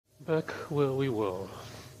Back where we were,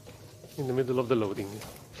 in the middle of the loading.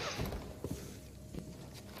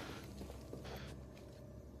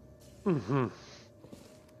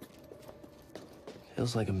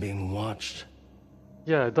 Feels like I'm being watched.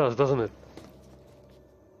 Yeah, it does, doesn't it?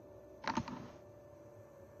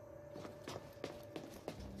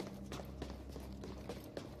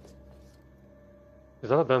 Is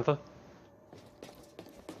that a bantha?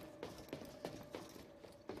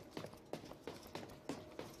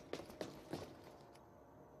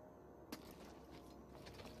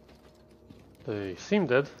 They seem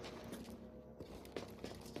dead.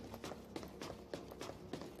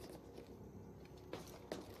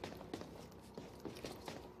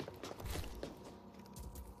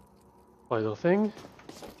 Vital thing.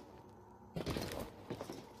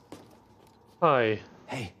 Hi.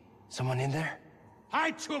 Hey, someone in there?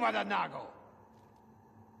 Hi, Chuba the Nago.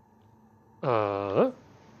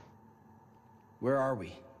 Where are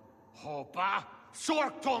we? Hopa,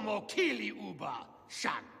 Sortomo Kili Uba,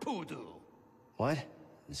 Shan Pudu. What?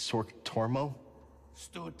 Sork Tormo?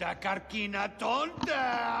 Stuta Karkina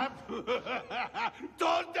Tonda.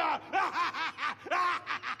 Tonda.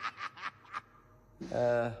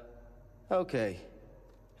 Okay.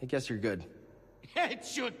 I guess you're good.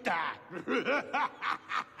 Chuta.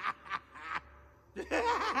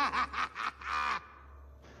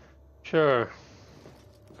 Sure.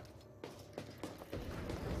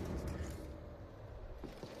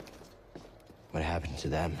 What happened to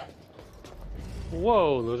them?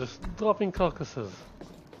 Whoa, they're just dropping carcasses.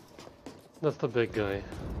 That's the big guy.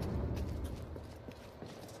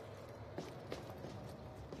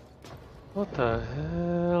 What the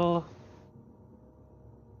hell?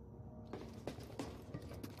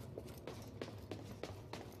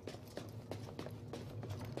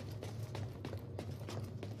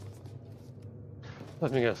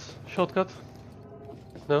 Let me guess. Shortcut?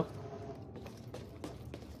 No?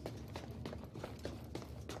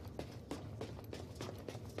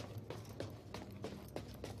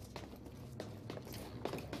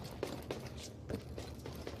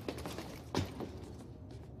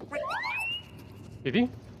 BD?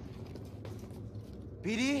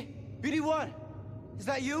 BD? BD1! Is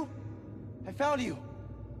that you? I found you.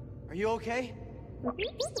 Are you okay?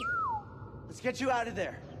 Let's get you out of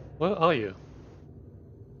there. Where are you?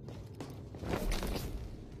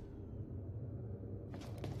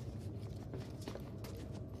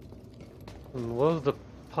 And where's the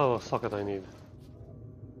power socket I need?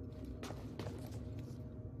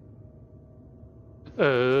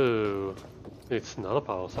 Oh, it's not a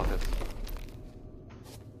power socket.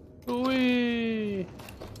 Whee!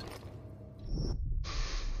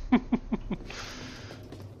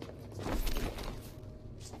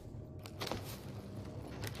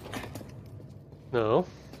 No.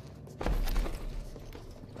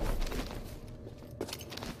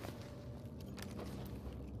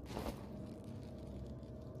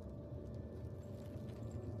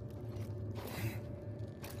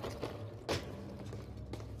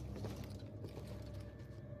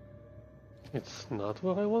 It's not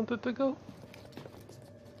where I wanted to go.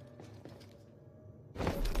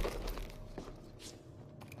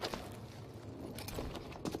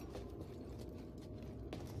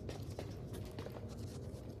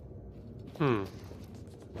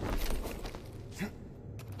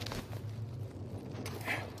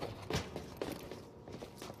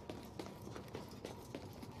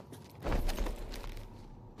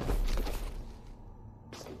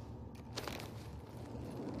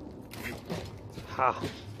 Ha!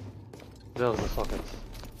 There's the socket.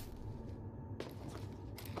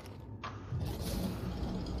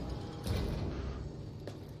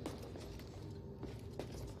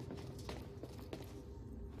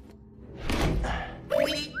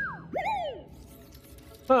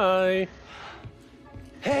 Hi!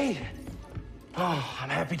 Hey! Oh, I'm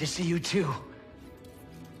happy to see you too.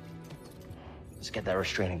 Let's get that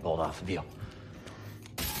restraining bolt off of you.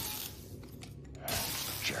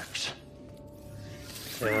 Jerks.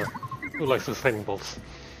 Yeah, who likes the training bolts?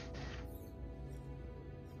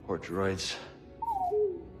 Poor droids.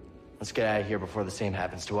 Let's get out of here before the same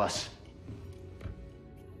happens to us.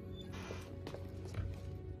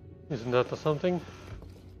 Isn't that something?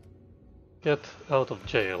 Get out of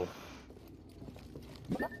jail.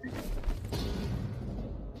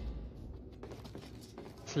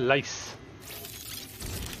 Slice.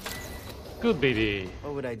 Good BD.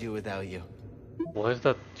 What would I do without you? Why is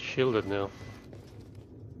that shielded now?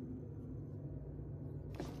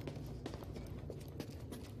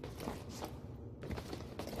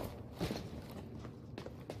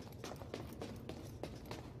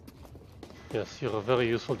 Yes, you're a very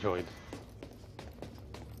useful droid.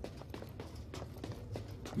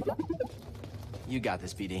 You got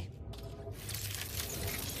this, BD.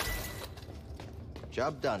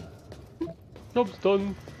 Job done. Job's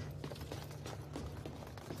done.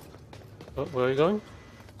 Oh, where are you going?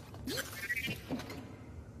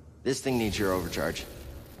 This thing needs your overcharge.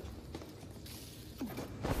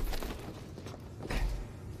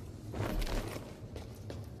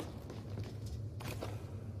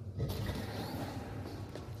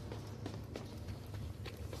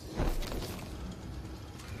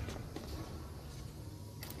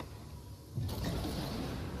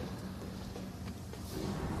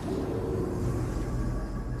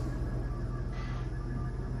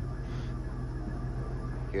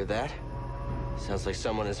 Hear that? Sounds like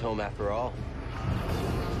someone is home after all.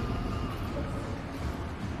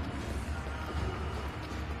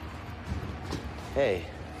 Hey,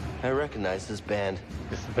 I recognize this band.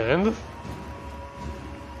 This band?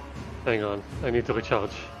 Hang on, I need to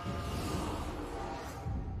recharge.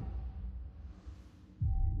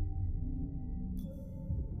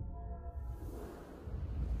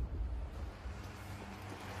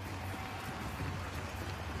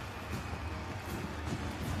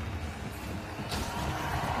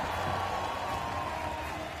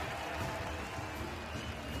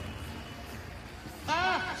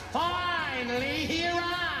 Finally, he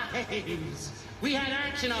arrives! We had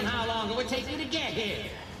action on how long it would take you to get here.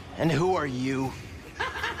 And who are you?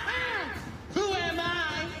 Who am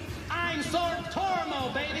I? I'm Sword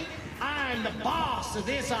Tormo, baby. I'm the boss of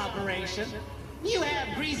this operation. You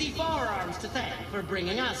have Greasy Forearms to thank for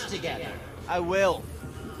bringing us together. I will.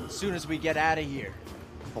 As soon as we get out of here.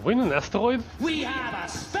 Are we in an asteroid? We have a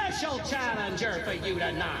special challenger for you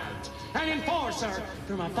tonight. An enforcer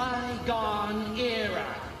from a bygone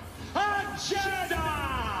era. A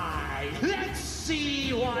Jedi! Let's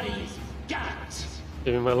see what he's got.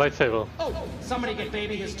 Give me my lightsaber. Oh, somebody get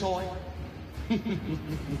baby his toy.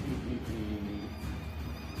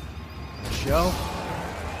 Show?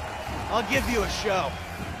 I'll give you a show.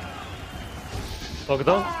 Lock it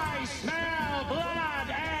down. I smell blood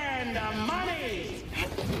and money.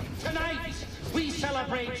 Tonight, we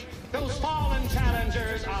celebrate those fallen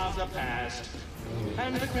challengers of the past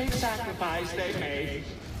and the great sacrifice they made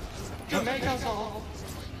to make us all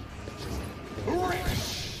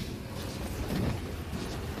rich.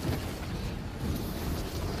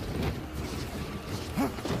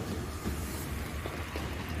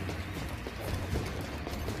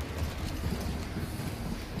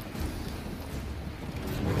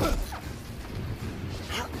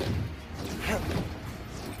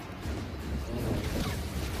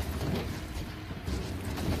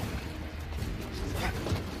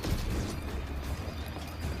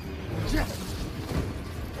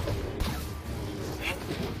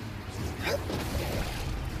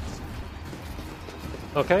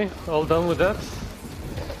 Okay, all done with that.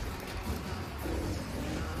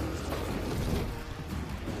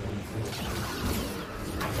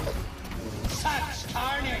 Such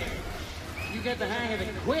carnage! You get the hang of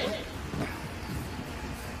it quick.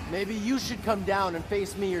 Maybe you should come down and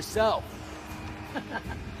face me yourself.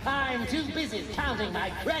 I'm too busy counting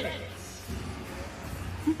my credits.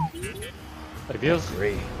 Ideas?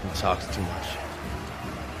 Great. He talks too much.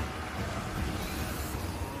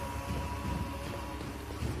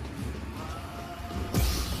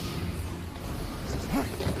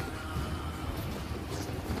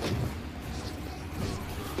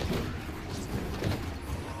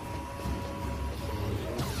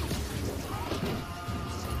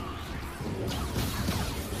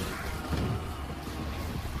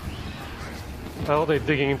 How are they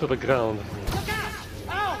digging into the ground? Look out!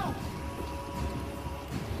 Oh!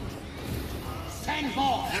 Send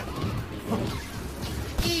more!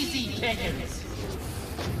 Easy pickings!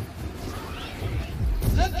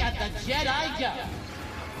 Look at the Jedi go!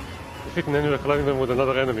 Defeat an enemy by colliding them with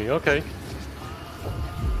another enemy. Okay.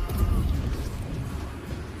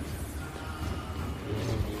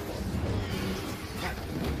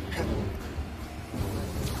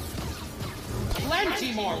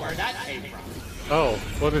 Plenty more where that came from. Oh,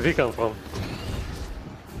 where did he come from?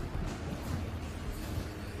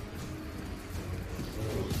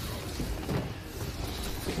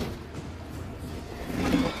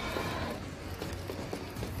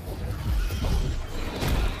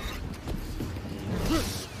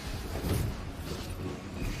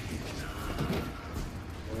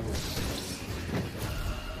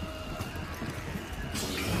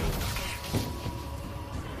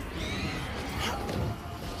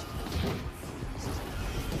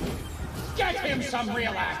 Get him some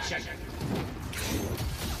real action!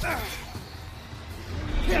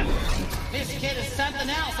 This kid is something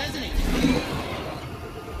else, isn't he?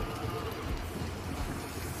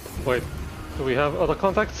 Wait, do we have other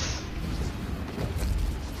contacts?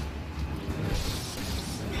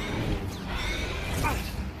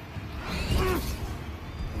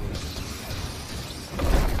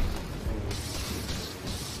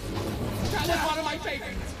 That was one of my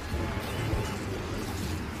favorites.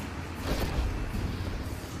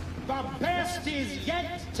 The best is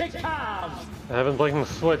yet to come. I haven't broken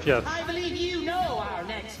sweat yet. I believe you know our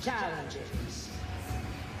next challenges.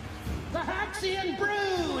 The Haxian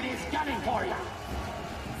Brood is gunning for you.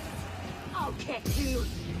 I'll catch you.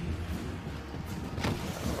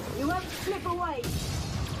 You won't slip away.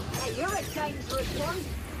 Hey, you're a dangerous one.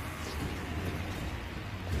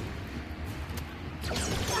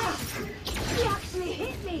 Ah, he actually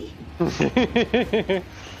hit me.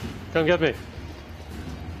 Come get me.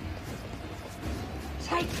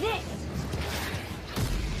 Take this.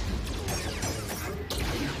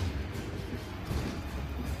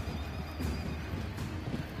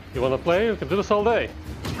 You wanna play? We can do this all day.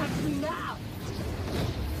 Catch me now.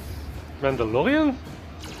 Mandalorian?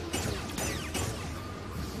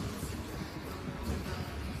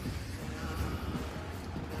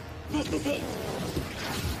 This is it.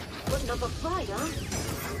 Putting up a fight, huh?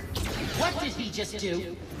 What did he just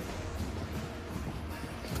do?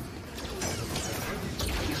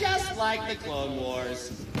 Just like the Clone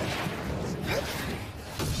Wars.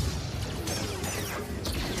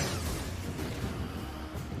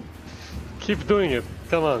 Keep doing it.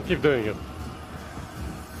 Come on, keep doing it.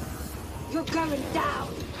 You're going down.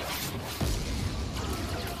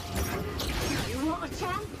 You want a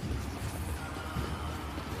chance?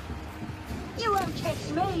 You won't catch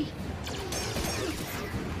me.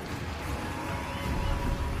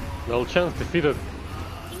 No chance, defeated.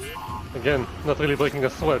 Again, not really breaking a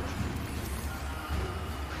sweat.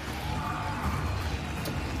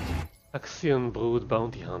 Haxian Brood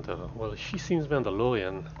Bounty Hunter. Well, she seems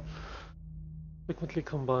Mandalorian. Frequently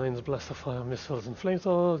combines blaster fire, missiles, and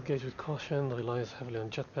flamethrowers. Gauge with caution. Relies heavily on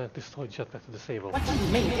jetpack. Destroy jetpack to disable. What do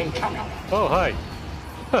you mean incoming? Oh, hi!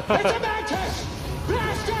 It's a mantis!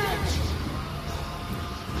 Blast it!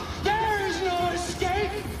 There is no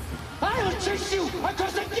escape! I'll chase you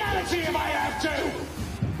across the galaxy if I have to!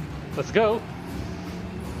 Let's go!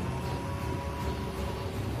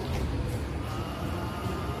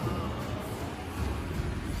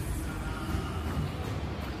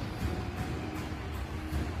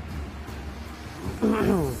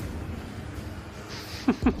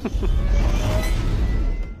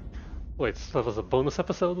 Wait, so that was a bonus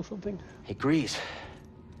episode or something? Hey, Grease.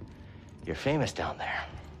 You're famous down there.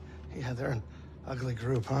 Yeah, they're an ugly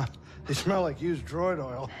group, huh? They smell like used droid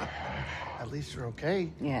oil. At least you're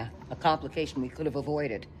okay. Yeah, a complication we could have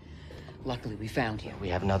avoided. Luckily, we found you. We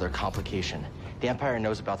have another complication. The Empire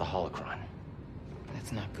knows about the holocron.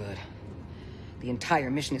 That's not good. The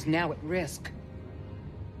entire mission is now at risk.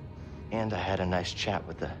 And I had a nice chat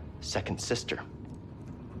with the second sister,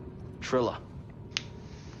 Trilla.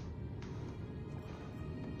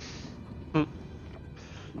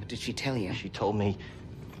 What did she tell you? She told me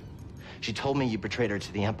you betrayed her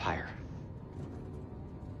to the Empire.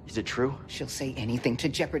 Is it true? She'll say anything to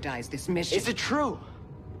jeopardize this mission. Is it true?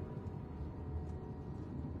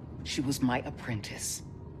 She was my apprentice.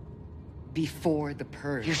 Before the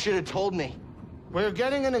Purge. You should have told me. We're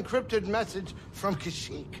getting an encrypted message from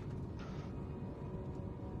Kashyyyk.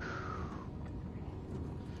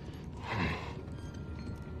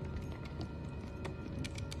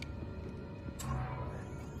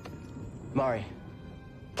 Mari.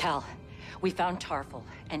 Cal, we found Tarful,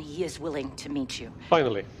 and he is willing to meet you.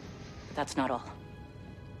 Finally. But that's not all.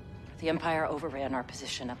 The Empire overran our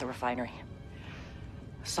position at the refinery.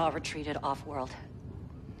 Saw retreated off-world.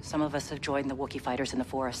 Some of us have joined the Wookiee fighters in the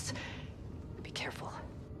forests. Be careful.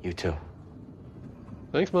 You too.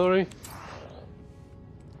 Thanks, Maury.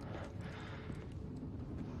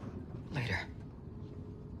 Later.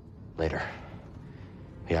 Later.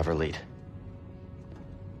 We have our lead.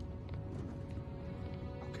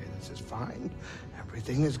 Okay, this is fine.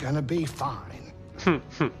 Everything is gonna be fine.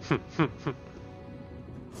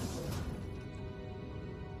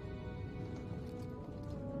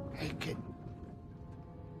 Hey, kid.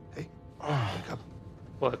 Hey, wake up.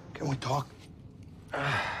 What? Can we talk?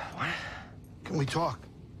 What? Can we talk?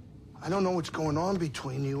 I don't know what's going on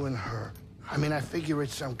between you and her. I mean, I figure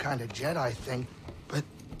it's some kind of Jedi thing, but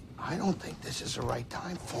I don't think this is the right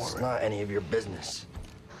time for It's it. not any of your business.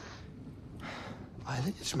 I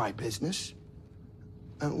think it's my business.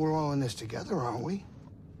 And we're all in this together, aren't we?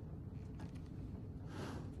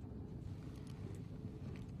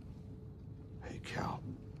 Hey, Cal.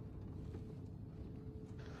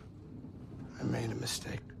 I made a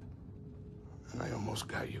mistake. And I almost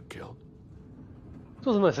got you killed. It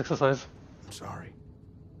was a nice exercise. I'm sorry.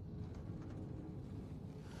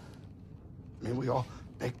 I mean, we all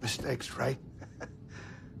make mistakes, right?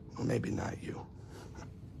 Well, maybe not you.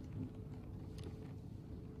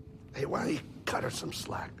 Hey, why don't you cut her some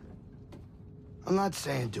slack? I'm not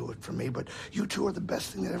saying do it for me, but you two are the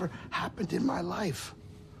best thing that ever happened in my life.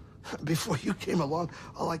 Before you came along,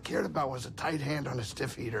 all I cared about was a tight hand on a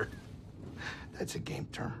stiff heater. That's a game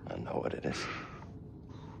term. I know what it is.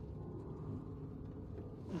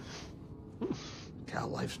 Cal,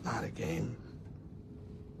 life's not a game.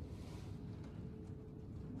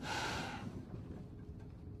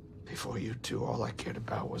 Before you two, all I cared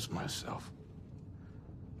about was myself.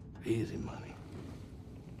 Easy money.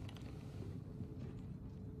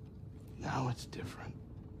 Now it's different.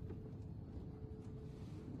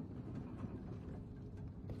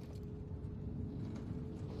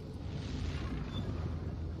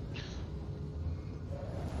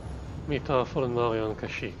 Meet Tarful and Mario and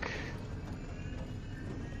Kashyyyk.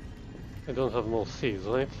 I don't have more seeds,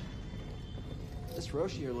 right? This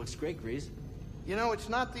Roshi looks great, Grease. You know, it's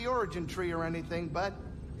not the origin tree or anything, but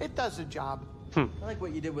it does the job. I like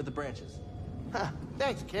what you did with the branches.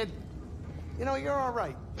 Thanks, kid. You know, you're all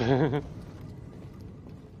right.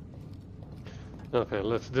 Okay,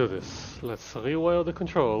 let's do this. Let's rewire the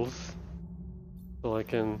controls so I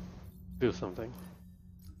can do something.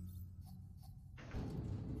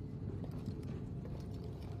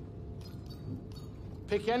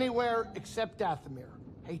 Pick anywhere except Dathomir.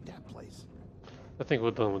 Hate that place. I think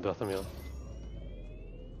we're done with Dathomir.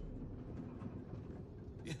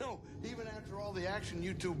 You know, even after all the action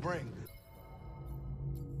you two bring,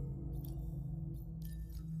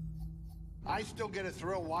 I still get a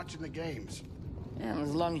thrill watching the games. Yeah,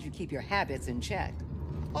 as long as you keep your habits in check.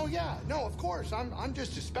 Oh yeah, no, of course. I'm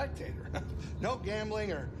just a spectator. No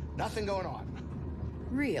gambling or nothing going on.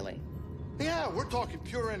 Really? Yeah, we're talking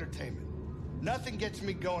pure entertainment. Nothing gets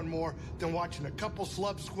me going more than watching a couple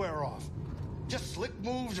slubs square off. Just slick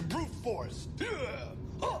moves and brute force.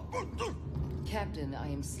 Captain, I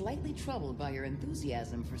am slightly troubled by your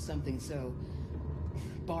enthusiasm for something so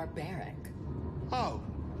barbaric. Oh,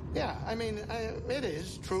 yeah, I mean, it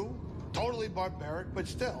is true. Totally barbaric, but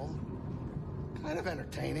still kind of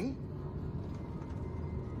entertaining.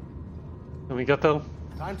 And we got though?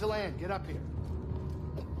 Time to land. Get up here.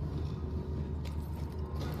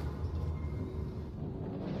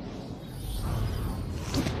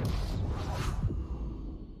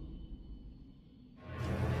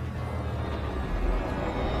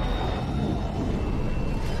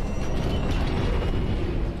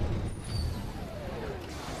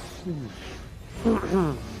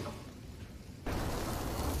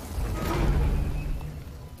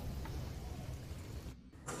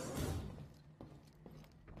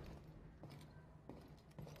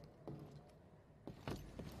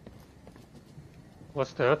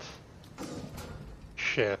 What's that?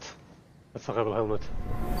 Shit. That's a rebel helmet.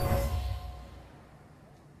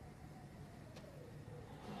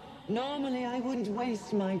 Normally, I wouldn't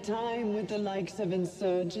waste my time with the likes of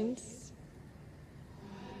insurgents.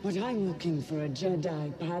 But I'm looking for a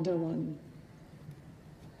Jedi Padawan.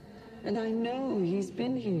 And I know he's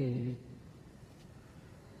been here.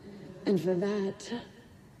 And for that,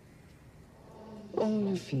 all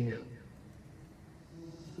of you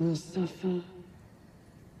will suffer.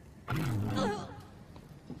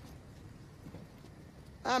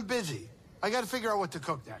 I'm busy. I gotta figure out what to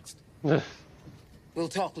cook next. We'll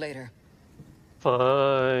talk later.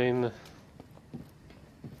 Fine.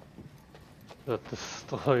 That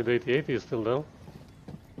destroyed 8080 is still down.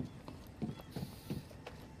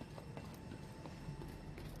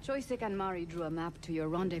 Choisek and Mari drew a map to your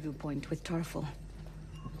rendezvous point with Tarful.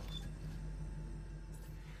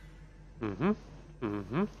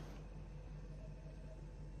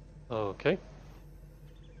 Okay.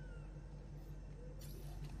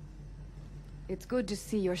 It's good to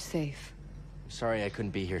see you're safe. Sorry I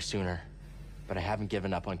couldn't be here sooner, but I haven't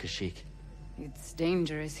given up on Kashyyyk. It's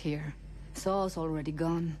dangerous here. Saul's already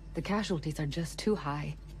gone. The casualties are just too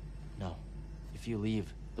high. No. If you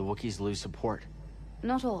leave, the Wookiees lose support.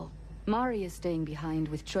 Not all. Mari is staying behind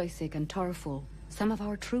with Choisek and Tarful. Some of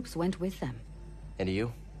our troops went with them. And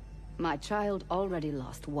you? My child already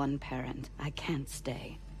lost one parent. I can't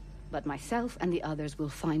stay. But myself and the others will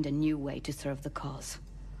find a new way to serve the cause.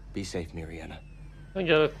 Be safe, Miriana. I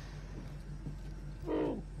get it.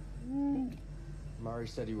 Mari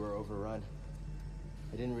said you were overrun.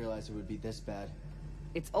 I didn't realize it would be this bad.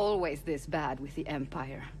 It's always this bad with the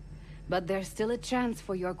Empire. But there's still a chance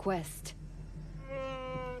for your quest.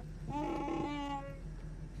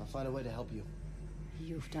 I'll find a way to help you.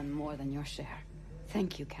 You've done more than your share.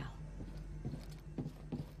 Thank you, Cal.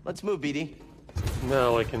 Let's move, BD.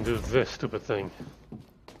 Now I can do this stupid thing.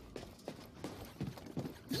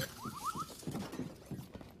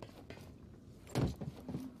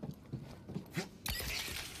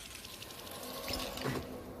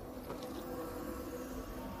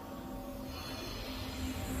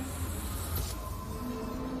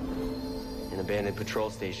 An abandoned patrol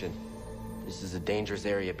station. This is a dangerous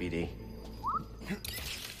area, BD.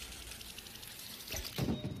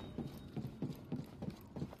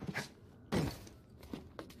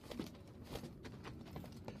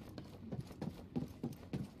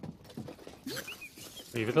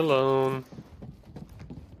 Leave it alone.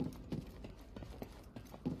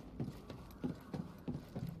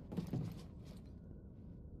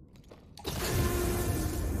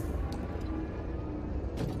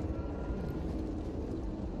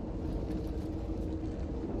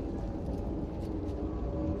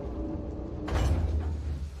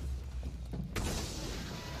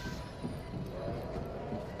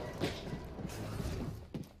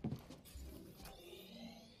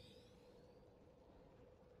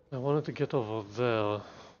 I wanted to get over there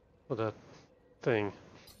for that thing.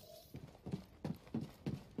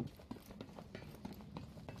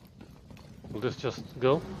 Will this just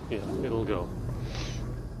go? Yeah, it'll go.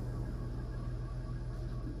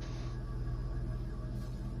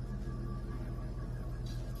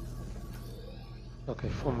 Okay,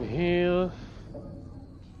 from here...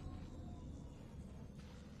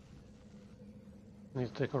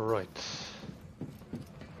 need to take a right.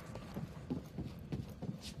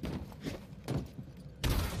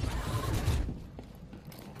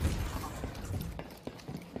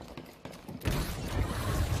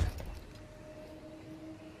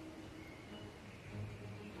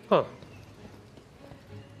 Huh.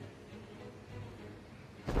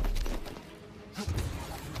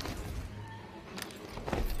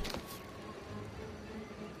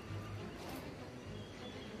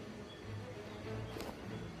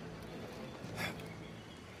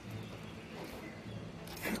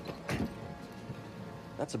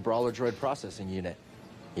 That's a brawler droid processing unit.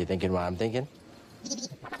 You thinking what I'm thinking?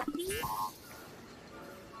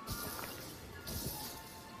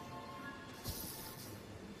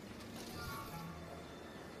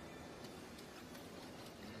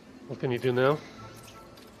 What can you do now?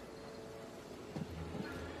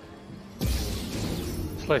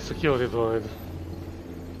 Slice security droid.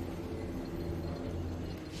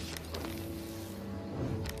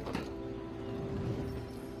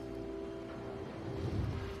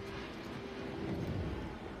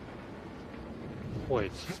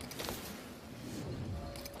 Wait.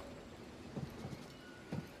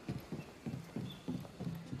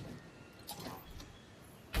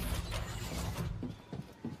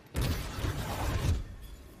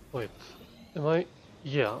 Wait. Am I?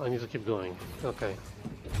 Yeah, I need to keep going. Okay.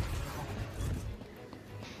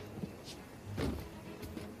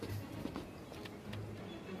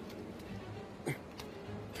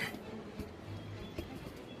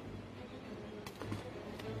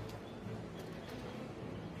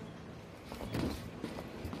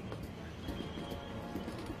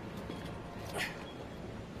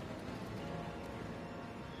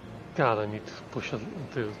 God, I need to push it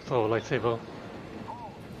to throw a lightsaber.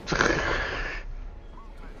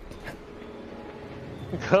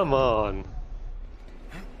 Come on.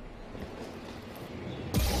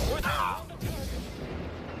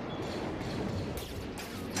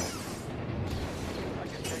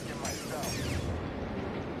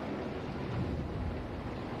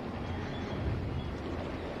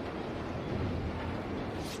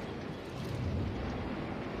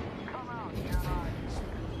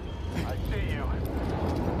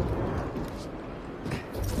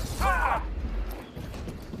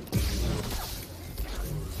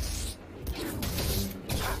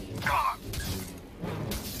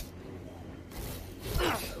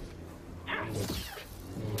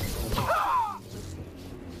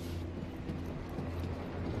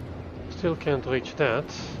 Still can't reach that.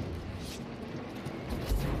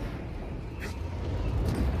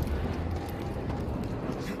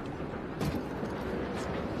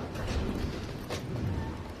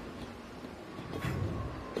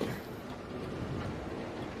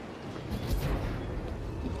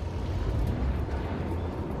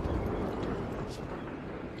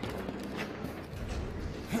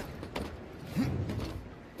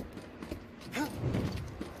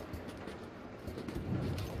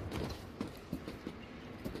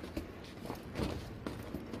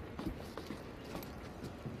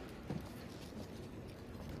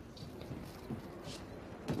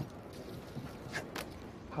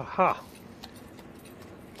 Haha.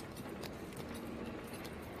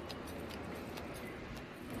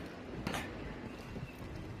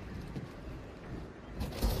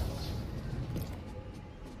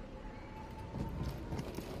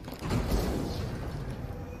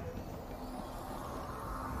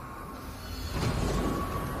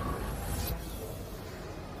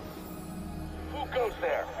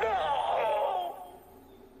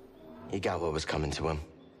 He got what was coming to him.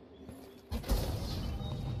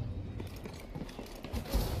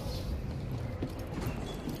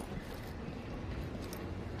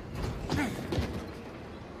 I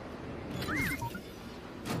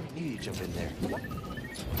knew you'd jump in there.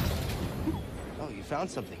 Oh, you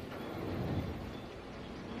found something.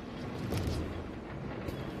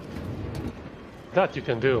 That you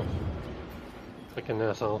can do. Like an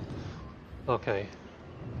asshole. Okay.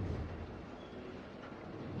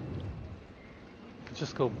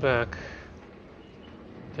 Just go back.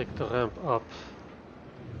 Take the ramp up.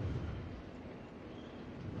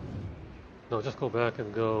 No, just go back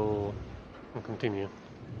and go and continue.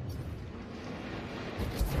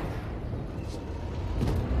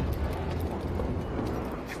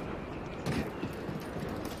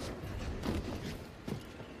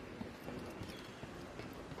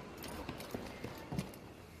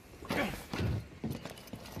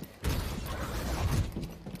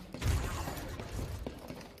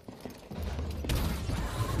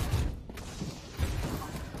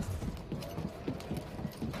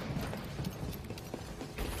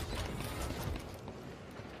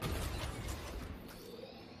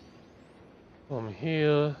 From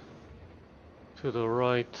here to the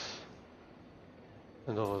right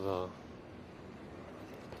and over there.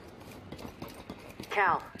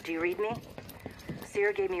 Cal, do you read me?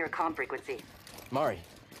 Seer gave me your comm frequency. Mari,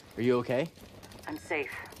 are you okay? I'm safe,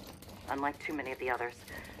 unlike too many of the others.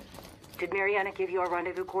 Did Mariana give you our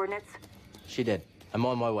rendezvous coordinates? She did. I'm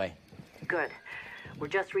on my way. Good. We're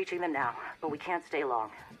just reaching them now, but we can't stay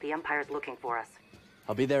long. The Empire's looking for us.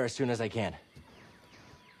 I'll be there as soon as I can.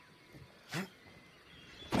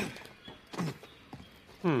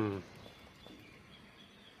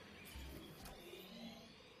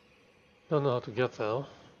 Don't know how to get there. I'm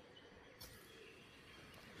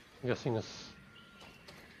guessing it's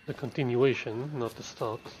the continuation, not the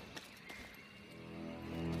start.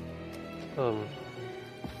 How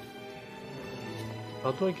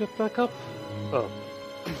do I get back up? Oh.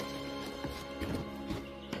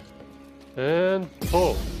 And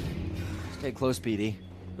oh. Stay close, BD.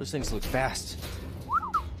 Those things look fast.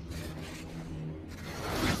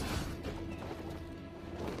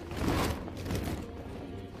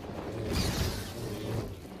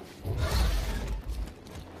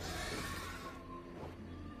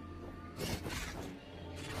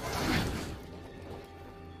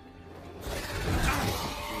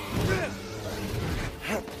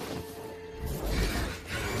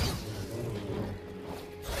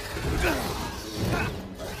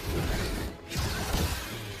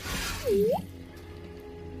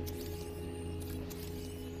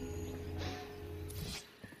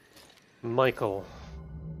 Michael.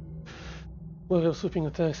 Warrior sweeping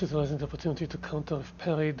attacks utilizing the opportunity to counter if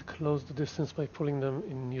parried, close the distance by pulling them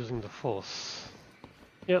in using the force.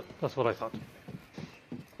 Yeah, that's what I thought.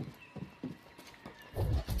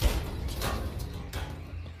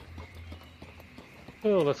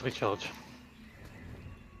 Oh, let's recharge.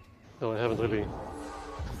 No, I haven't really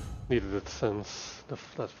needed it since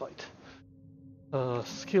that fight.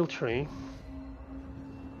 Skill tree.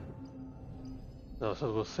 No,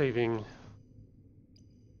 so we're saving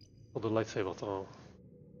for the lightsaber throw.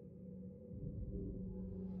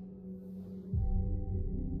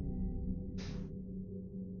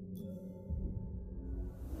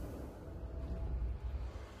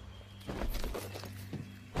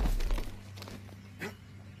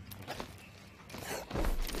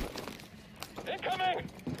 Incoming!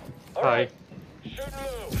 All Hi. right. Shoot and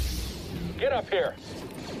move. Get up here.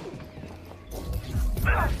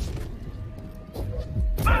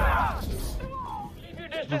 Keep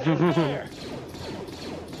your distance from fire.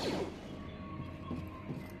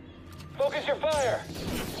 Focus your fire.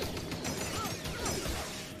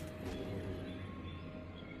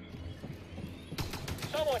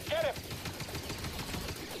 Someone get him.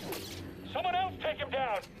 Someone else take him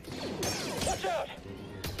down. Watch out.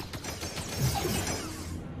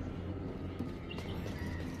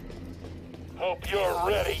 Hope you're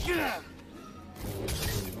ready.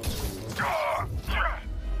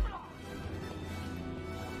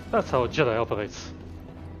 That's how a Jedi operates.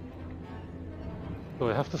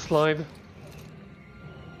 Do I have to slide?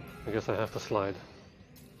 I guess I have to slide.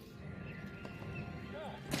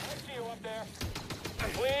 I see you up there.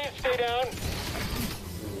 Please stay down.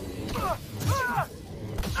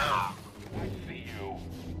 I see you.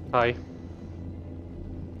 Hi.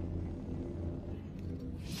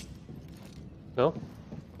 No?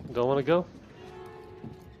 Don't want to go?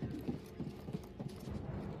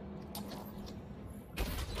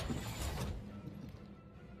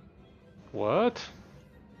 What?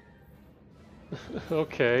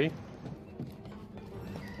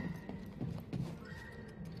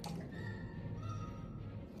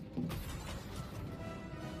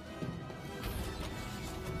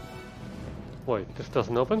 Wait, this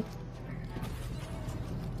doesn't open?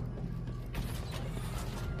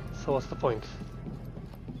 So what's the point?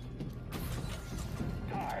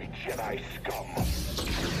 Die, Jedi scum!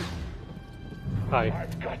 Hi.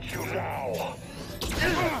 I've got you now!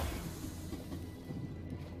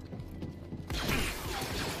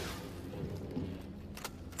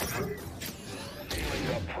 Feeling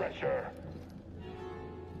the pressure.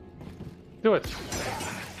 Do it!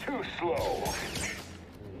 Too slow.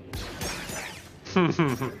 I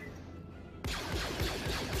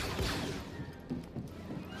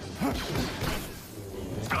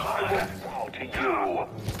will bow to you.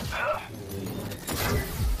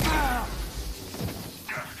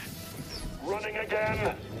 Running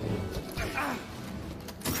again.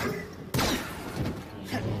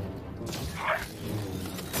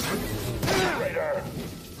 Traitor.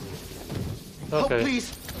 Okay. Oh, please.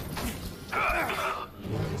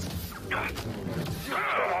 You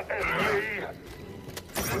cannot end me.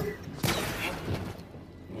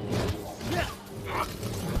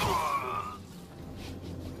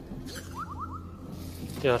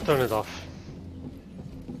 Yeah, turn it off.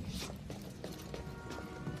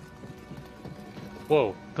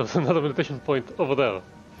 Whoa, there's another meditation point over there.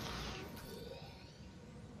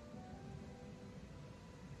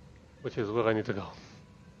 Which is where I need to go.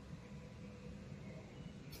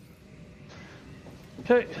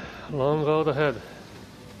 Okay, long road ahead.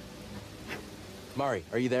 Mari,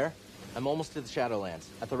 are you there? I'm almost to the Shadowlands,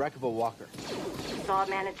 at the wreck of a walker. Saw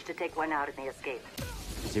managed to take one out in the escape.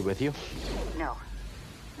 Is he with you? No,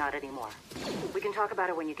 not anymore. We can talk about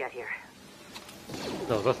it when you get here.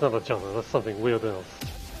 No, that's not a genre, that's something weird else.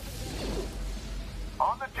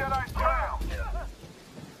 On the Jedi's trail.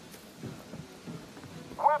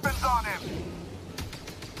 Weapons on him.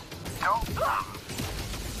 Don't.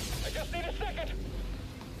 I just need a second.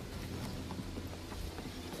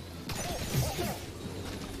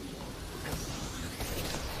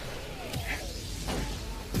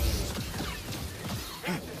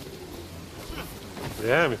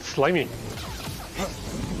 Damn, it's slimy.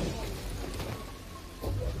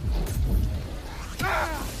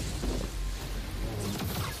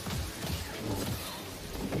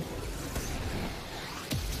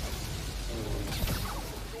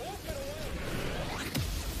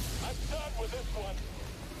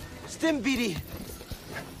 Stim BD.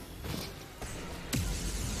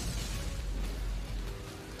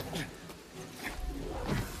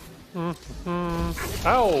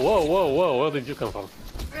 Ow, whoa, whoa, whoa, where did you come from?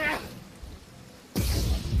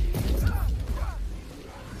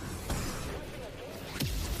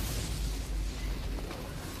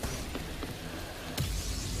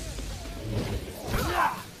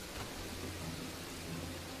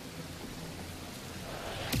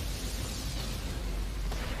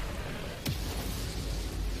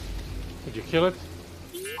 Did you kill it?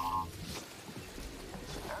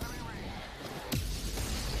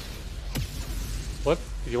 What?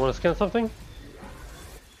 Did you want to scan something?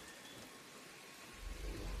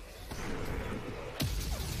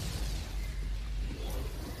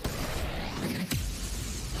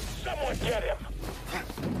 Someone get him.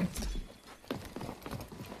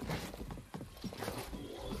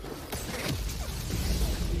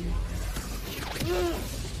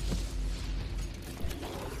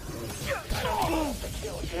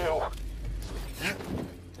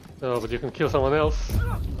 No, but you can kill someone else.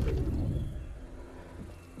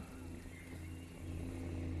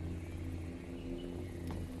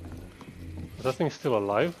 Is that thing still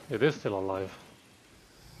alive? It is still alive.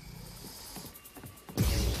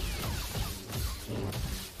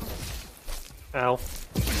 Ow.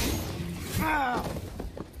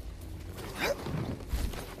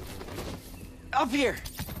 Up here.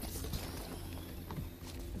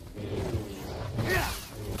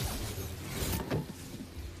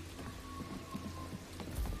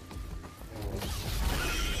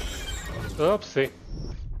 Oopsie.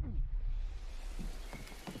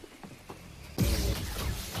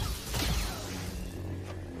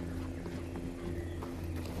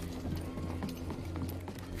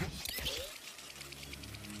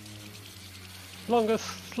 Longest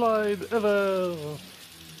slide ever.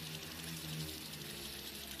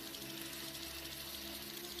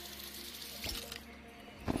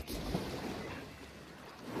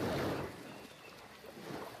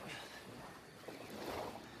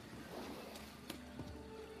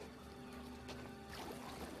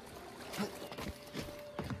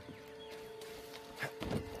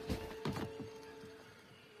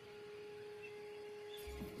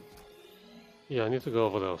 Yeah, I need to go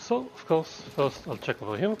over there. So, of course, first I'll check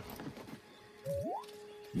over here.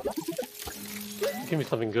 Give me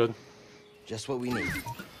something good. Just what we need.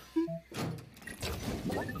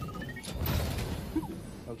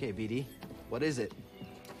 Okay, BD. What is it?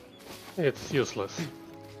 It's useless.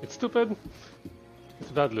 It's stupid. It's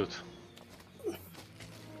bad loot.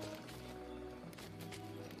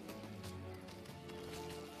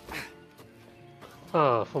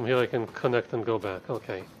 Ah, from here I can connect and go back.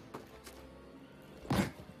 Okay.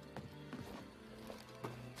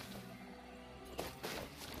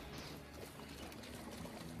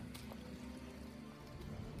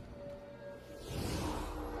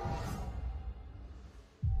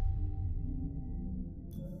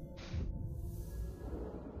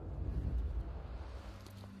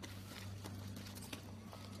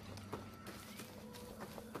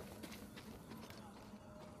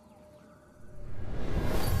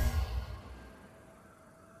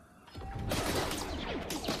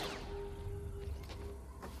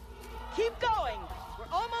 Keep going!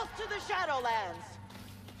 We're almost to the Shadowlands!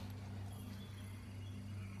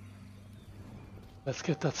 Let's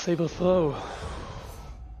get that saber throw.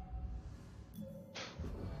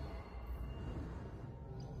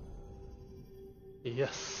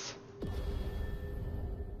 Yes.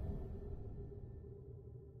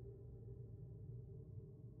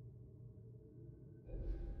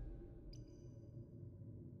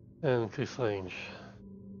 And increase range.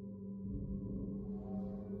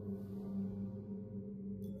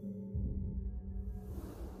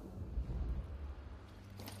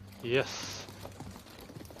 Yes.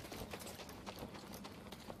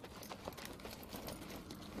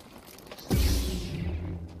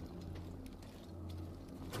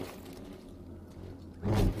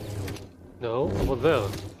 No, over there.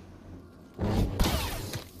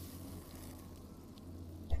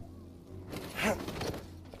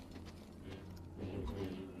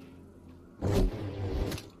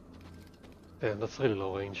 Damn, that's really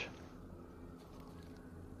low range.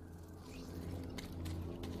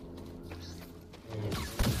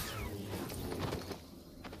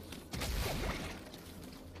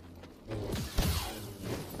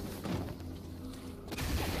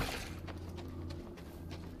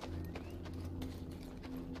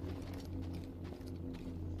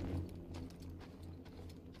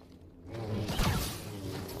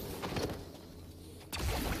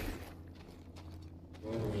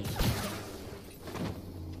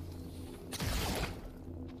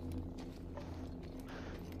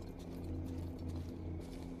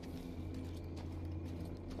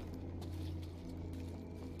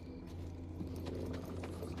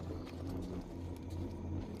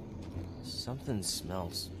 Something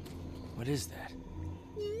smells. What is that?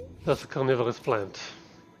 That's a carnivorous plant.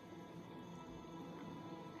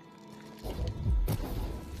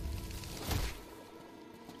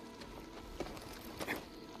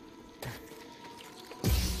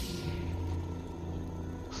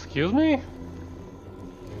 Excuse me?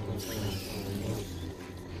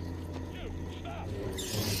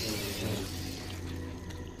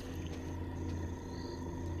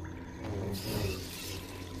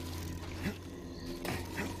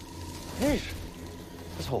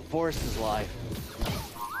 This whole forest is alive.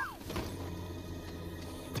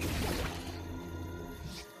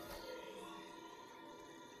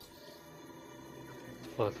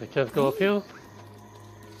 What, I can't go up here?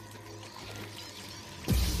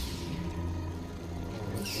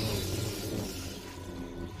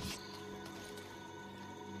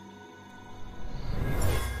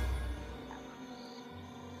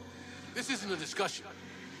 This isn't a discussion.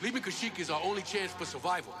 Leaving Kashyyyk is our only chance for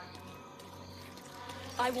survival.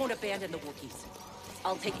 I won't abandon the Wookiees.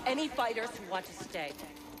 I'll take any fighters who want to stay.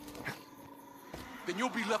 Then you'll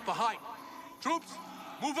be left behind. Troops,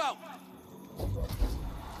 move out!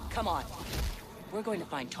 Come on. We're going to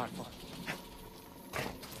find Tarful.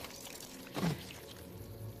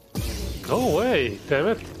 Go away, damn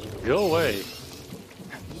it. Go away.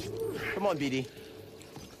 Come on, BD.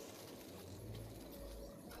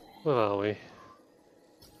 Where are we?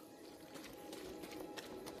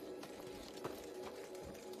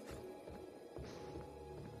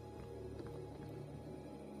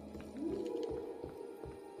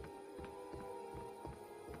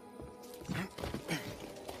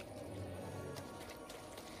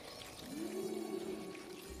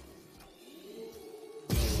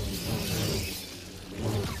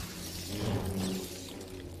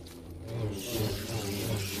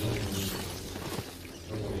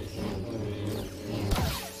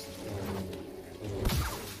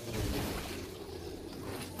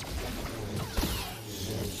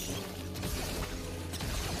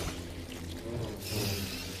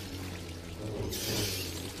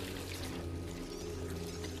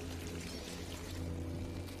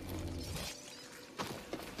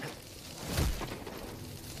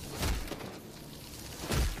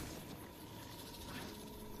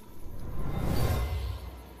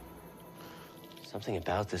 Something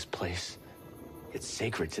about this place. It's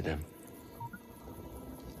sacred to them.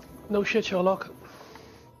 No shit, Sherlock.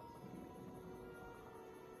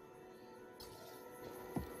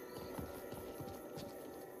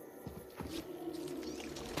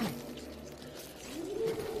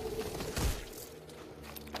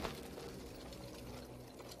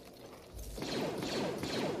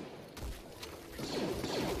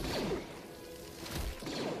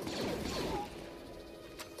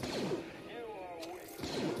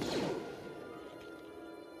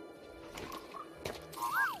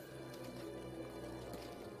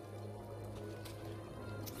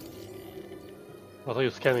 What are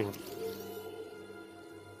you scanning?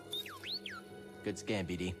 Good scan,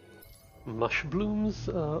 BD. Mush blooms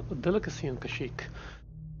are a delicacy in Kashyyyk.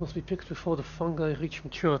 Must be picked before the fungi reach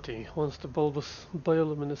maturity. Once the bulbous,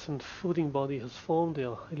 bioluminescent fruiting body has formed, they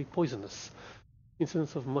are highly poisonous.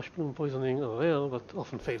 Incidents of mush bloom poisoning are rare, but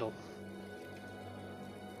often fatal.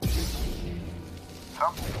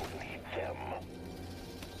 Some don't need them.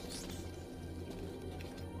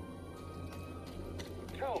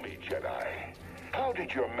 Tell me, Jedi, how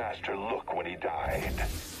did your master look when he died?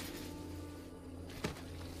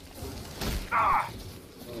 Ah!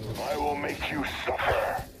 I will make you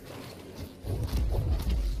suffer.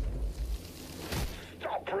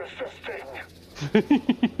 Stop resisting.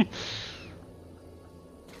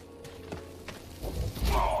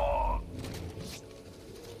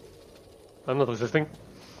 I'm not resisting.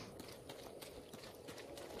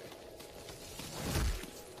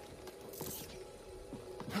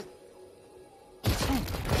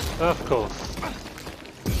 Of course.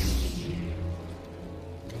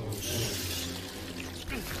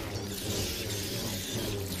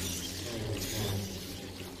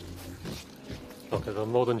 Okay, they're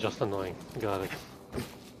more than just annoying. Got it.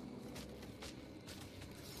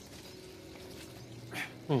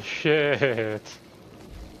 Shit.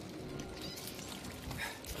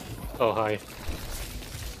 Oh, hi.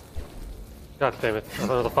 God damn it, I have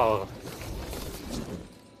another power.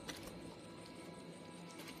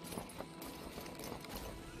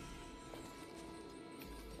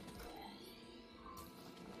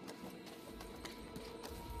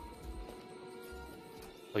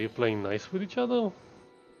 Are you playing nice with each other?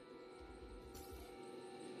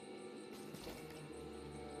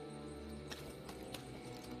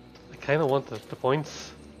 I kinda want the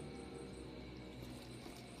points.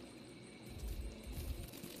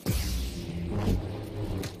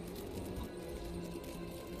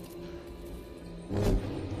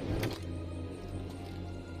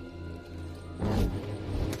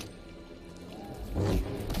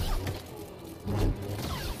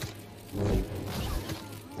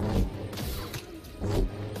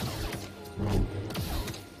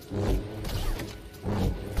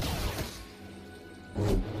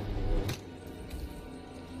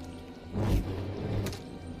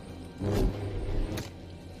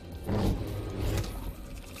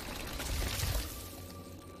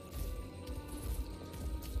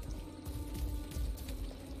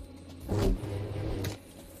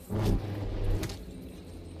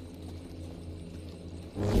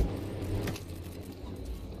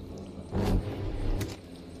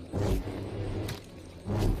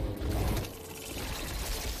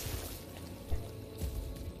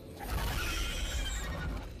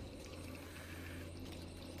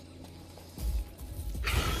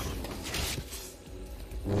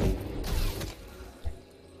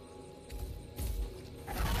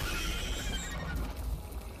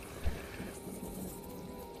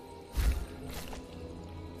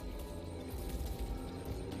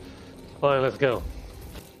 Fine, let's go.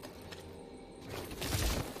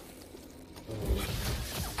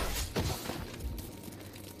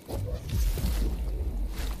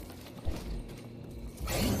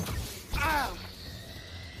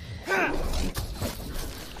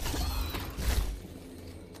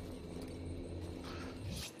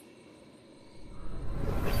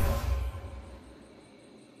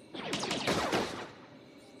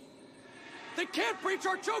 They can't breach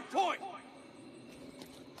our choke point!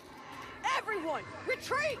 Everyone,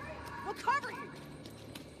 retreat! We'll cover you!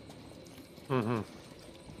 Mm-hmm.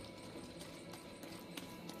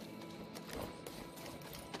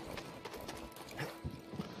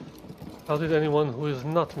 How did anyone who is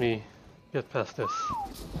not me get past this?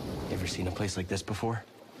 Ever seen a place like this before?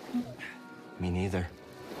 Me neither.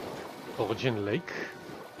 Origin Lake?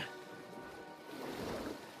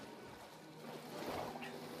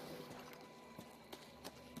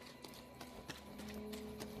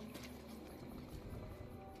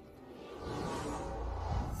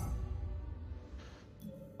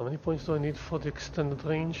 How many points do I need for the extended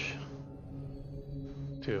range?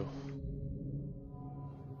 2.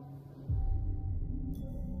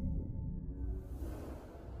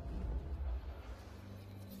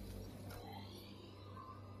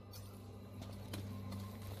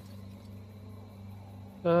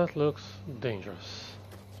 That looks dangerous.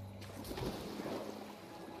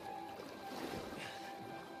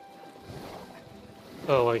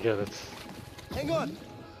 Oh, I get it. Hang on.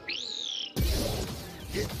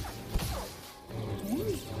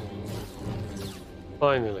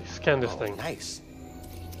 Finally, scan this thing. Nice.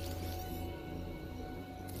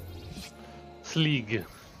 Sleeg.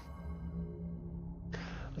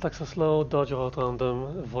 Attacks are slow, dodge out around them,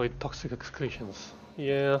 avoid toxic excretions.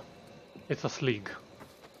 Yeah, it's a sleeg.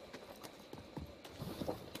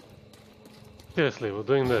 Seriously, we're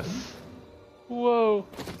doing this. Whoa!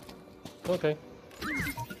 Okay.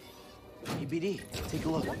 Hey, BD, take a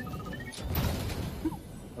look.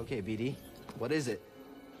 Okay, BD, what is it?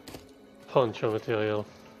 Poncho material.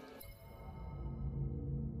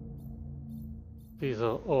 These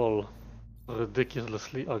are all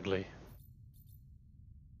ridiculously ugly.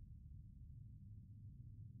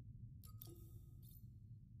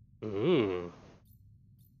 Ooh.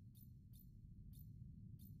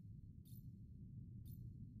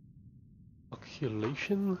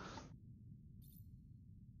 Oculation?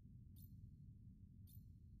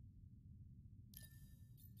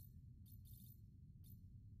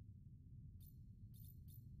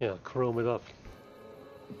 Yeah, chrome it up.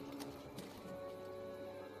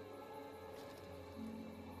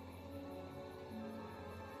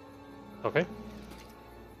 Okay.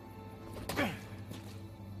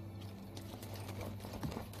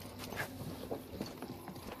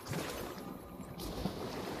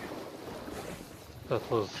 That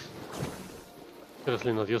was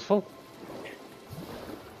seriously not useful.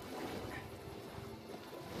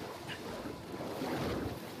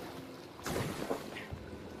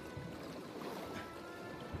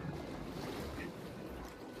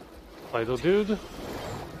 Spider dude?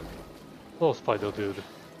 Oh, spider dude.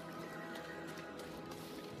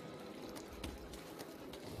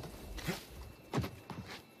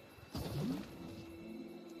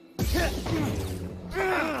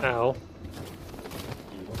 Ow.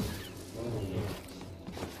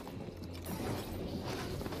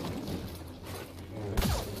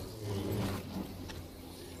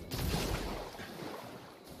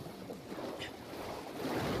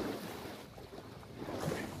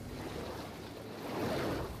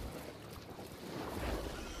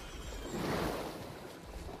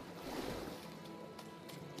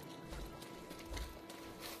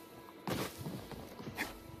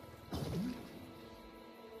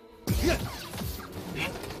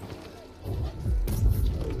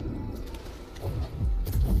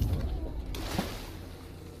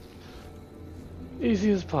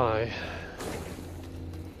 Easy as pie.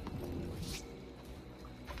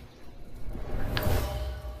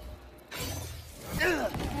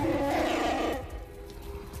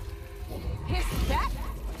 His step?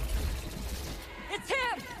 It's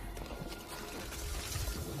him!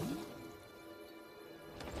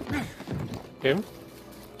 Him?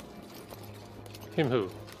 Him who?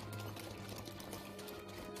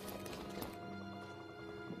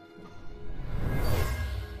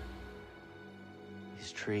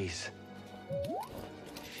 These trees.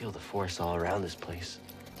 I feel the force all around this place.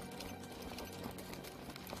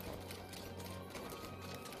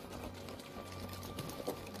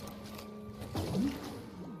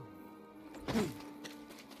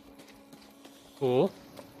 Cool.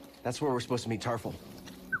 That's where we're supposed to meet Tarful.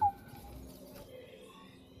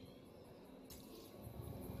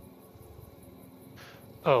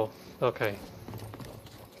 Oh, okay.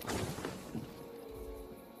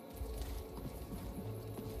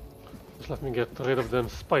 Just let me get rid of them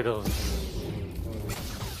spiders.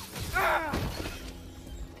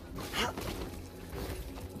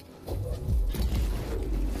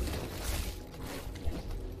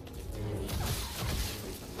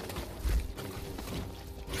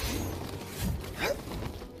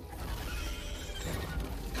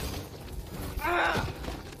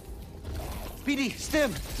 BD,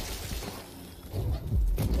 stim!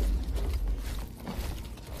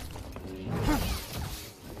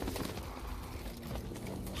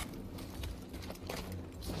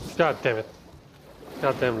 God damn it.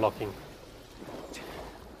 Goddamn locking.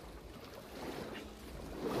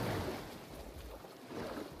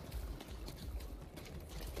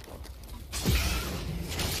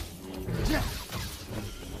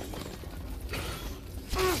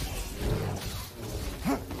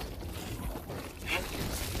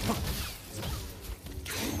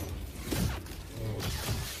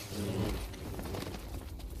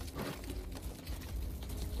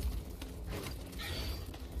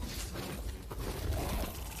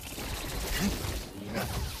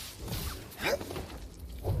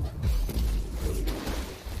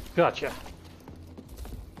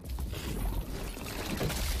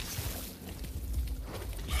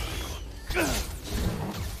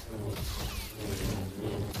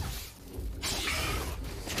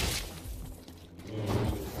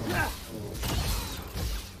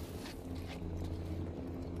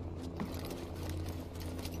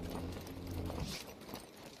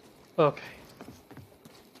 Okay.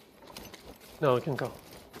 Now we can go.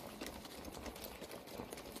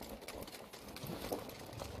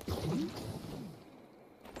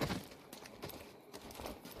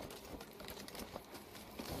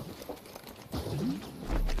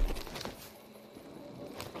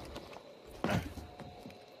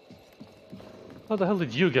 How the hell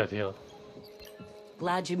did you get here?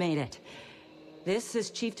 Glad you made it. This is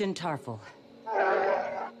Chieftain Tarful.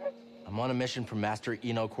 I'm on a mission from Master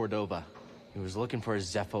Eno Cordova. He was looking for a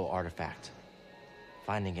Zepho artifact.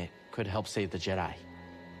 Finding it could help save the Jedi.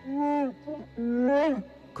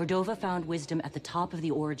 Cordova found wisdom at the top of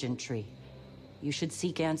the origin tree. You should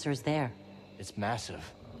seek answers there. It's massive.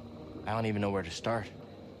 I don't even know where to start.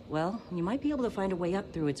 Well, you might be able to find a way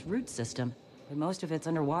up through its root system, but most of it's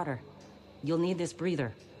underwater. You'll need this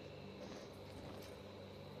breather.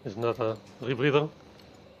 Isn't that a rebreather?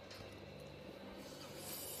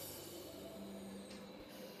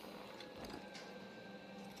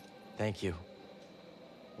 Thank you.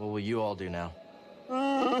 What will you all do now?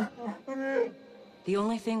 The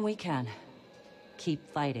only thing we can.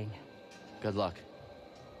 Keep fighting. Good luck.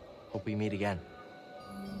 Hope we meet again.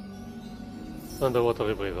 Underwater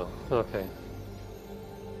rebreather. Okay.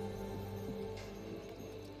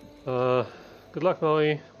 Good luck,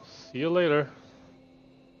 Molly. See you later.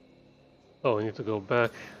 Oh, we need to go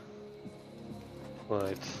back.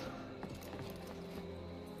 Right.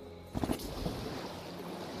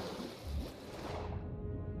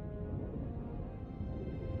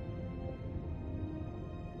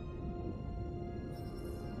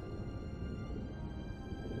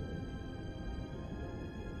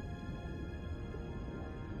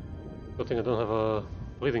 Good thing I don't have a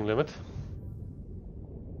breathing limit.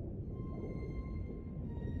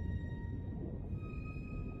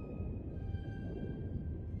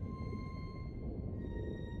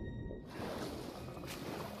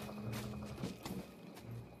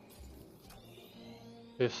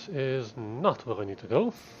 This is not where I need to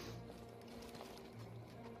go.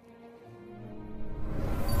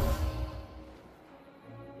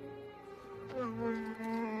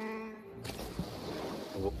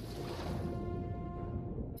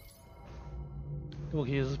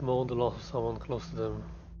 Wookiees mourn the loss of someone close to them,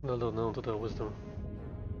 never known to their wisdom.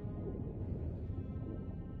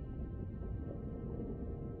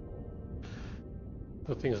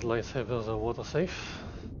 Good thing is lightsabers are water safe.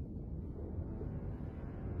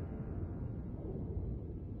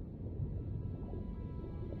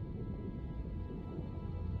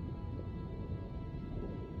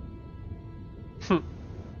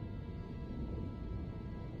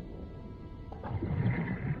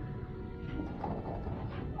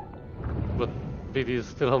 But BD is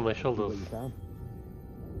still on my shoulders.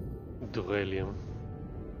 Duralium.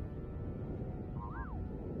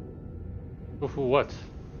 For what?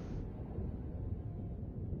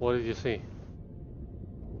 What did you see?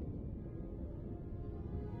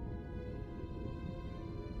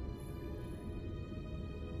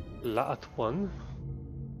 LAAT-1.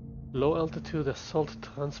 Low altitude assault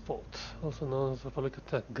transport, also known as Republic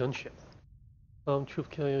attack gunship. Armed troop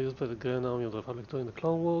carrier used by the Grand Army of the Republic during the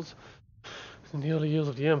Clone Wars. In the early years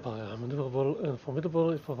of the Empire, maneuverable and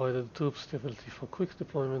formidable, it provided troops the ability for quick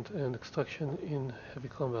deployment and extraction in heavy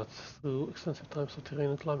combat through extensive types of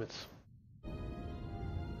terrain and climates.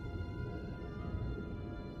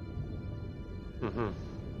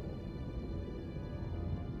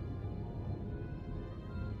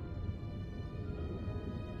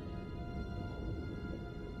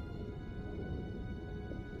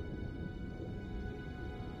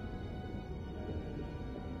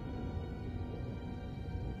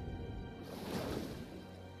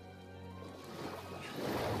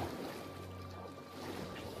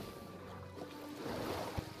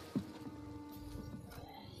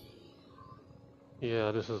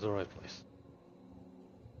 Yeah, this is the right place.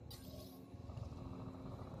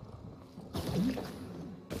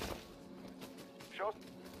 Show.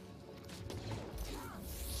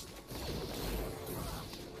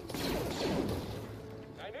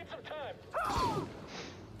 I need some time.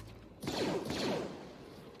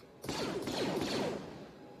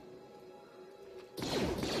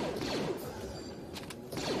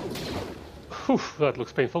 Whew, that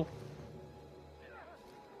looks painful.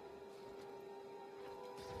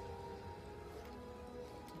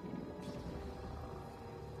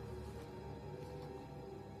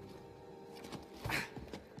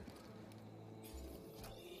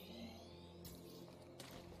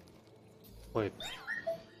 Wait.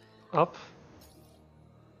 Up?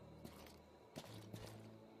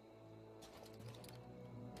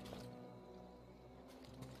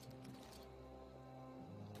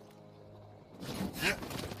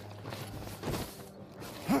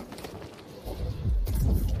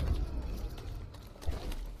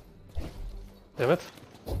 Damn it.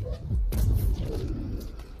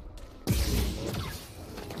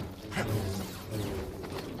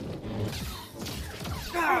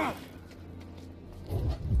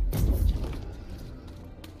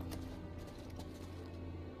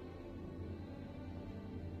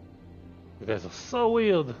 You guys are so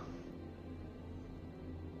weird.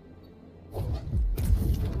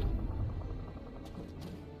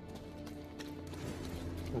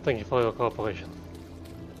 And thank you for your cooperation.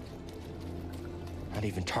 Not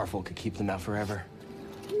even Tarful could keep them out forever.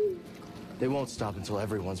 They won't stop until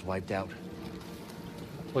everyone's wiped out.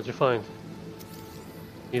 What'd you find?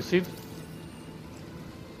 You see? Is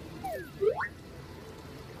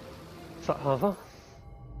that Ava?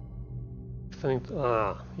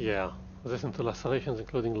 Yeah. Resistant to lacerations,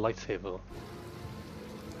 including lightsaber.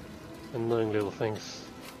 Annoying little things.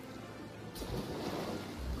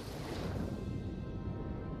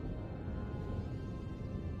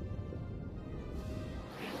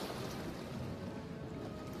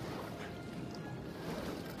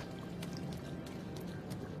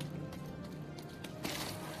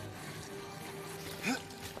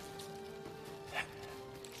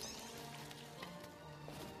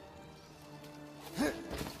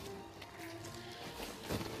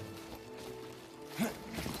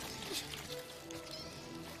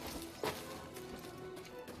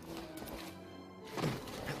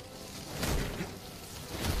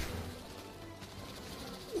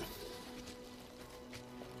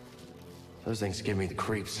 Those things give me the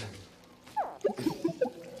creeps.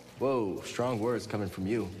 Whoa, strong words coming from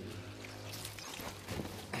you.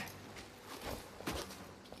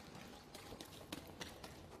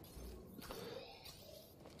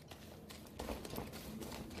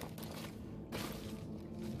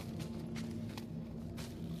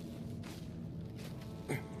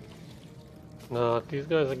 Not these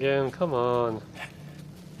guys again, come on.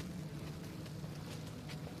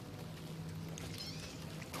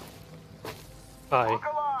 Hi. Look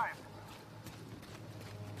alive.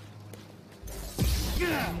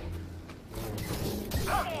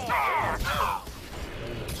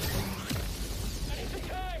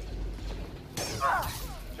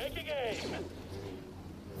 Taking aim.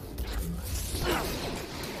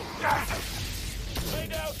 Lay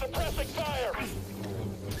down suppressing fire.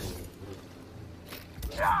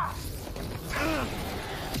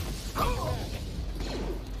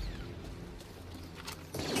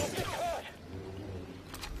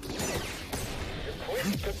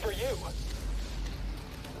 Good for you.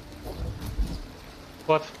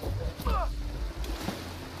 What?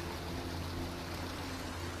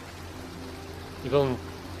 You don't...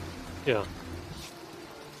 Yeah.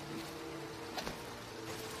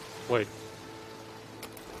 Wait.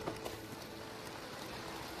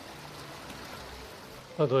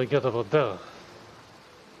 How do I get about there?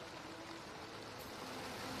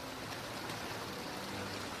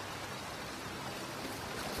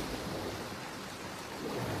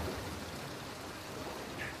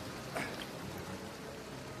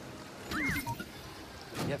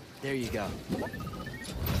 There you go.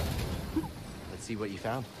 Let's see what you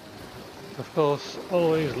found. Of course,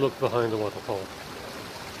 always look behind the waterfall.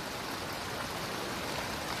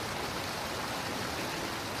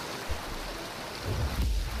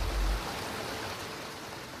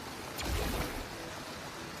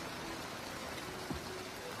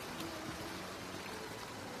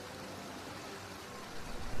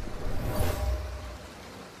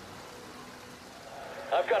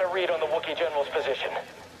 I've got a read on the Wookiee General's position.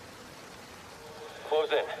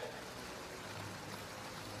 Close in.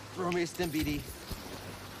 Throw me a stim, BD.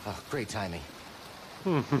 Oh, great timing.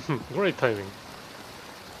 Great timing.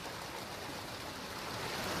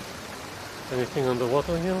 Anything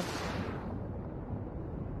underwater here?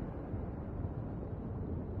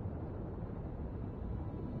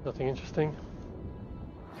 Nothing interesting?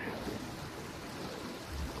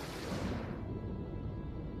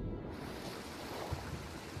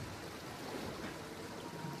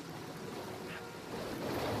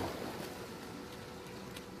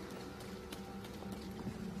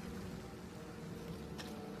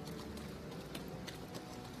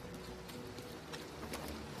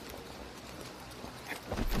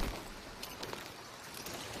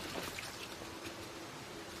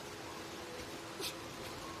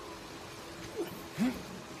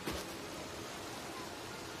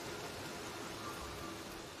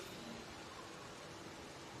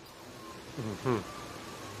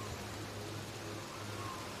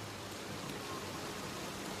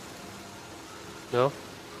 No?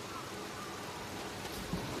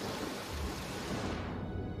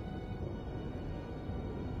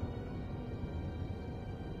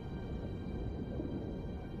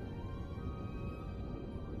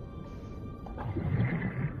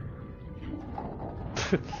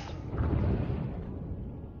 see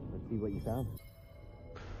what you found.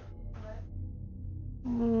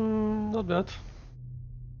 not bad.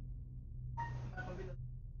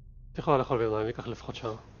 את יכולה לאכול בינתיים, ייקח לפחות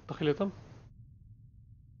שעה. תאכילי אותם?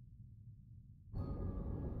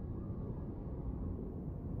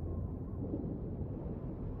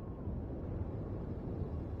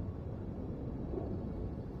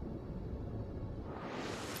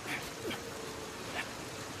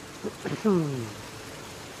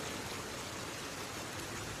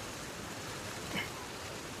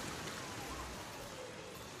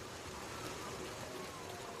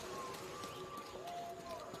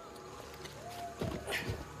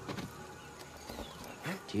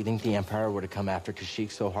 Do you think the Empire would have come after Kashyyyk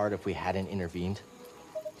so hard if we hadn't intervened?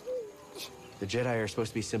 The Jedi are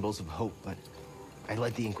supposed to be symbols of hope, but I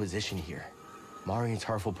led the Inquisition here. Mari and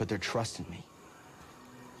Tarful put their trust in me.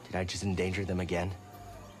 Did I just endanger them again?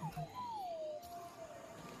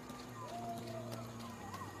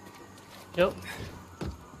 Yep.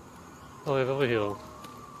 Oh, we have over here.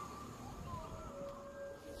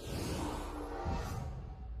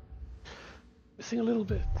 Missing a little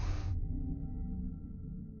bit.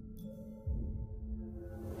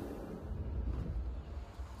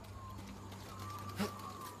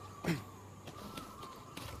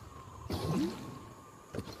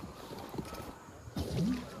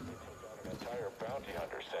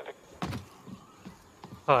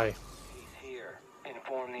 Hi. He's here.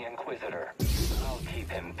 Inform the Inquisitor. I'll keep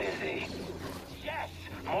him busy. Yes!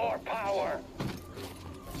 More power!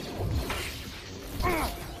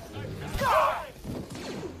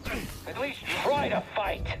 At least try to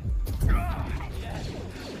fight!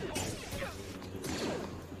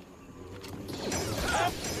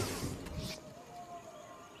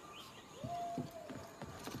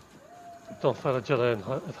 Don't fight a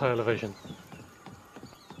Jedi at high elevation.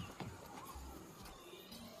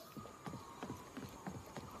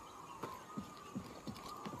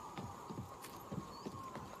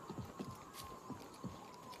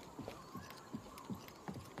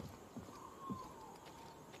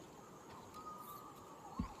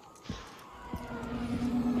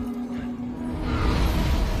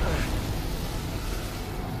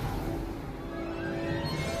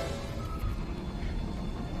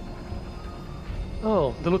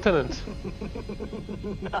 Oh, the lieutenant.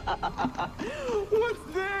 What's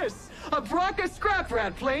this? A Bracca scrap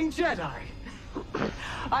rat playing Jedi.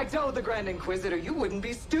 I told the Grand Inquisitor you wouldn't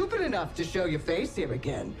be stupid enough to show your face here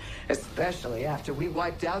again, especially after we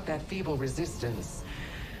wiped out that feeble resistance.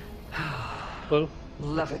 Well,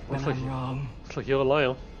 love it when I'm wrong. Looks like you're a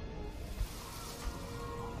liar.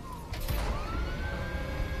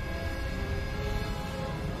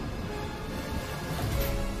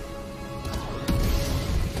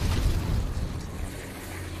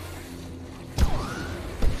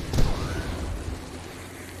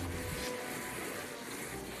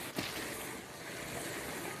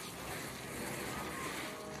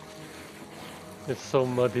 It's so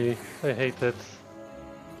muddy. I hate it.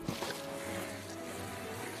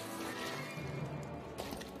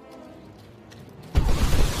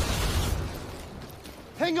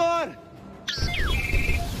 Hang on!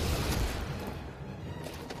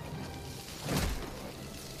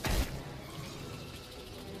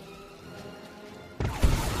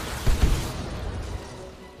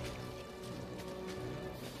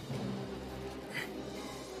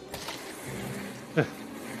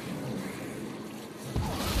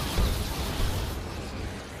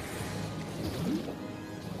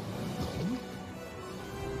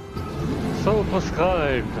 So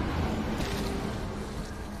prescribed.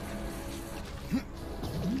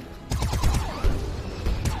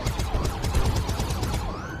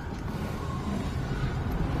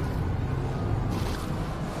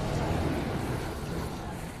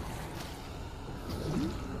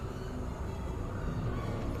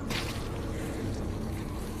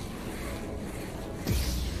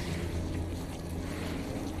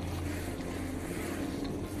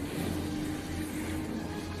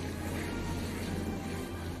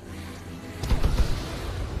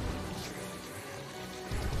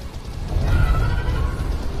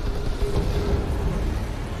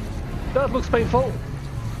 That looks painful.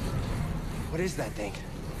 What is that thing?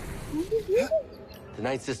 The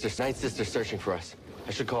Night Sister's searching for us.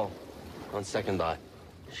 I should call. On second thought,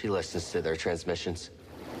 she listens to their transmissions.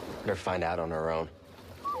 Better find out on her own.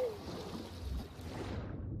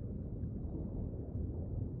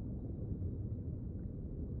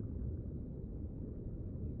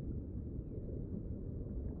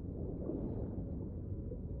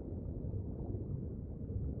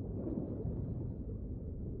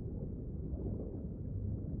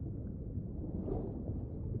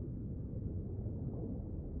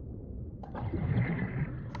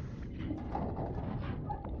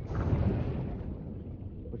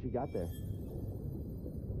 you got there?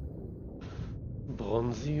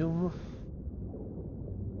 Bronzium?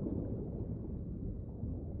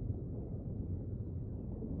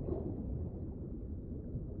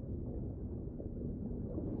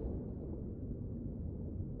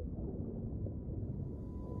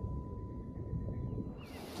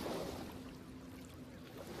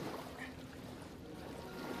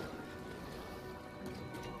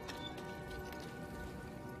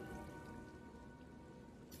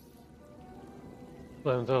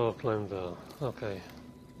 Climb there. Okay.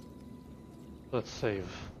 Let's save.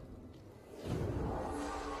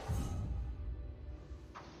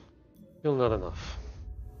 Still not enough.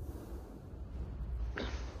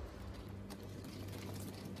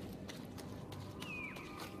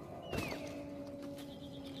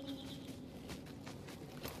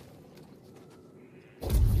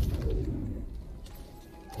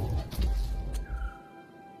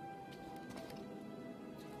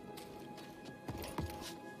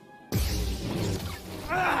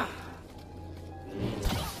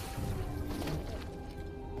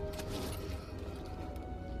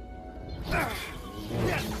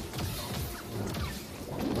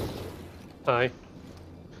 Hi.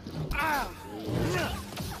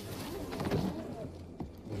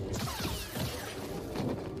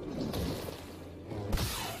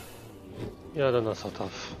 Yeah, they're not so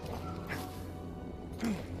tough.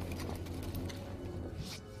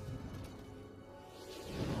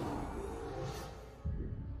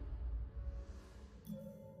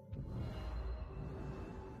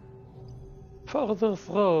 Further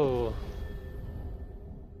throw.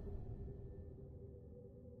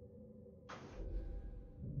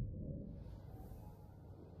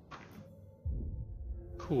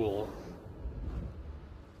 Cool.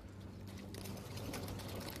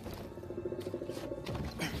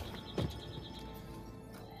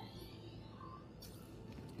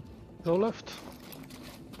 Go left.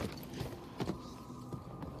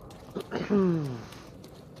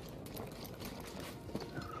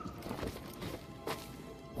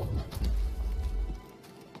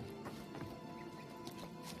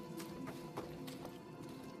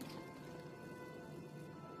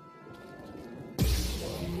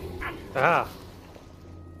 Ah.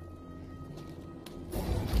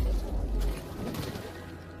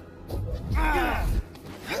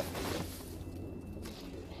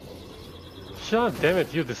 God damn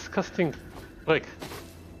it, you disgusting prick.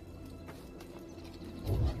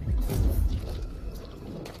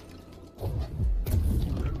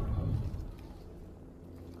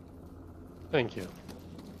 Thank you.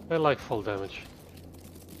 I like fall damage.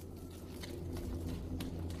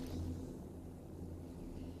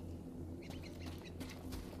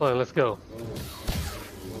 Fine, let's go.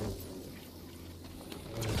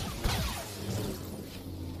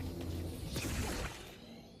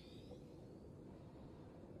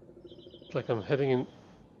 It's like I'm heading in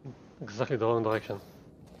exactly the wrong direction.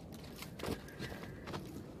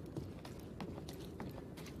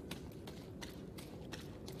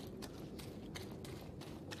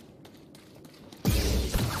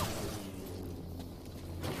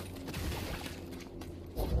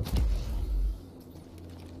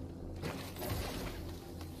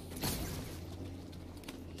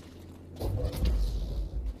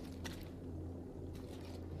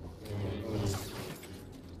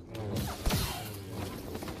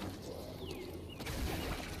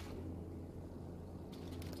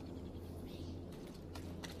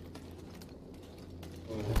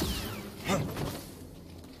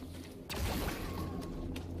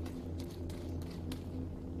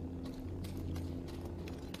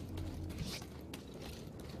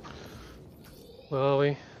 Where are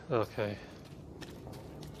we? Okay.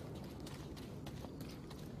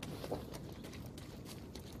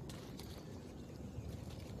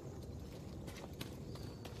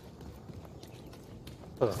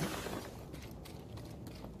 Oh.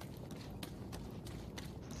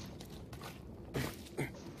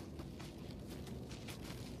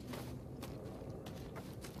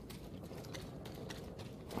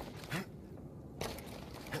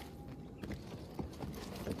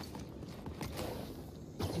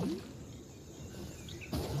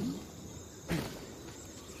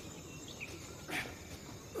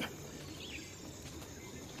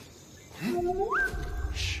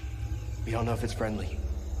 Shh. We don't know if it's friendly.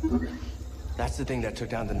 That's the thing that took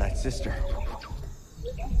down the Night Sister.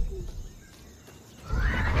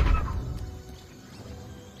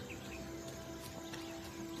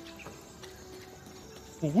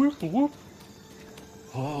 Whoop whoop.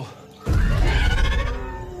 Whoa.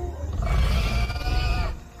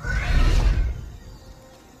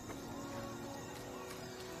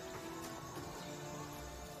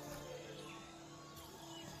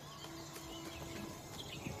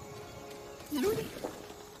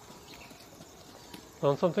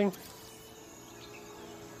 Found something?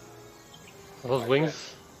 Are those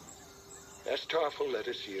wings? As Tarful led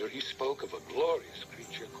us here, he spoke of a glorious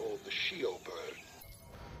creature called the Shio bird.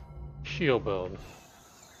 Shio bird.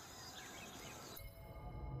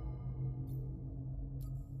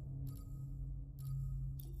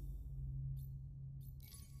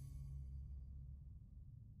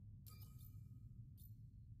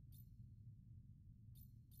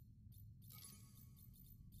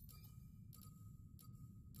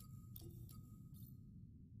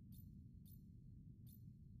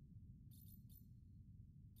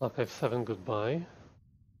 Archive 7, goodbye.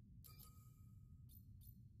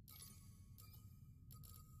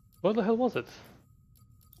 Where the hell was it?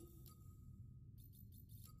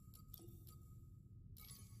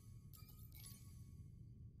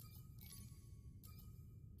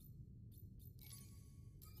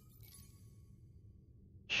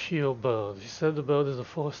 Shio bird. He said the bird is a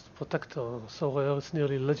forest protector, so rare it's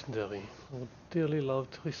nearly legendary. I would dearly love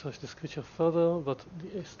to research this creature further, but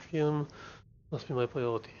the Astrium must be my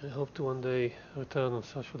priority. I hope to one day return and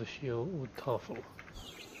search for the Shio with Tarful.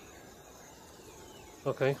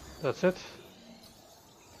 Okay, that's it.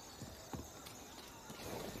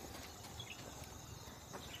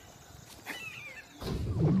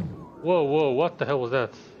 Whoa, whoa, what the hell was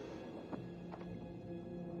that?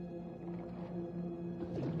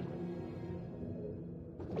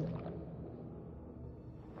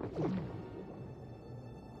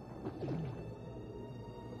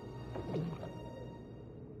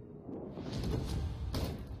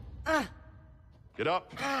 Get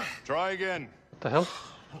up. Try again. What the hell?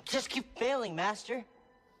 Just keep failing, Master.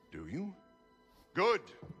 Do you? Good.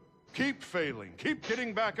 Keep failing. Keep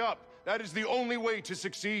getting back up. That is the only way to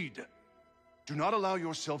succeed. Do not allow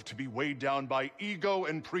yourself to be weighed down by ego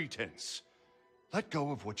and pretense. Let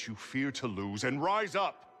go of what you fear to lose and rise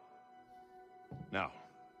up. Now.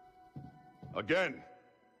 Again.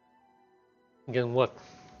 Again what?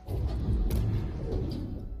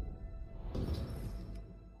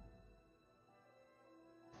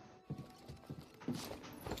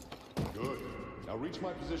 Good. Now reach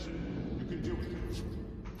my position. You can do it.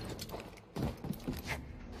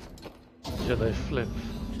 Jedi flip.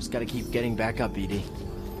 Just gotta keep getting back up, Edie.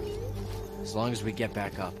 As long as we get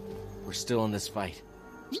back up, we're still in this fight.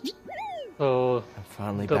 Oh, I'm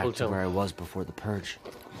finally back to where I was before the Purge.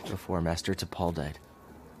 Before Master T'Pol died.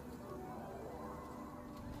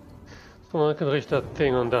 So I can reach that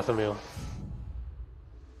thing on Dathomir.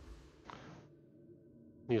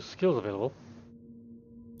 New skills available.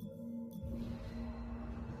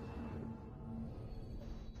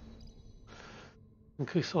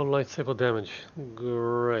 Increase all lightsaber damage.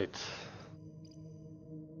 Great.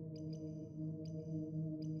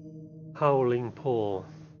 Howling Paw.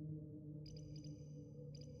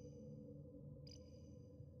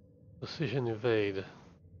 Precision evade.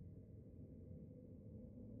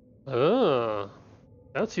 Ah,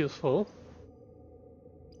 that's useful.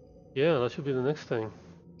 Yeah, that should be the next thing.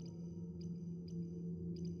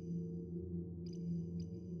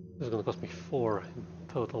 This is gonna cost me 4 in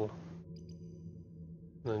total.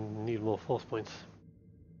 I need more force points.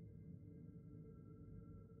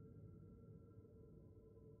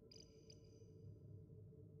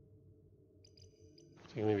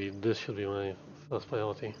 I think maybe this should be my first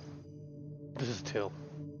priority. This is tail.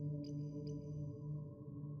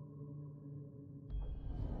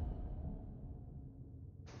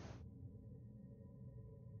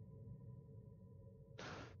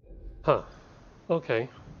 Huh. Okay.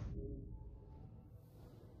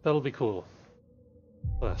 That'll be cool.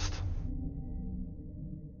 Last.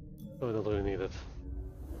 Oh, I don't really need it.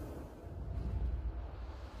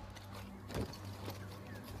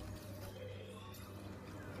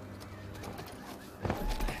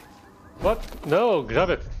 What? No,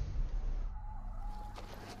 grab it.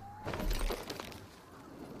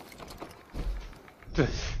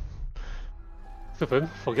 Stupid,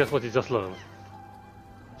 forget what you just learned.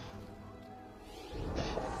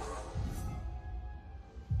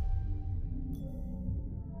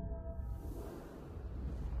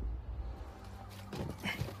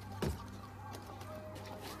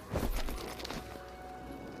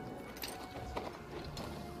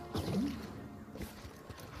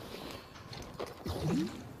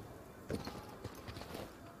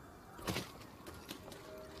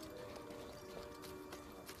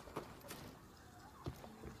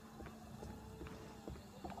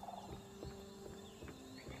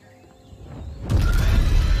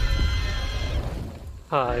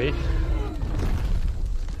 Hi.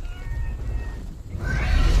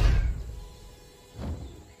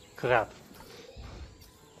 Crap.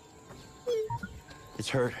 It's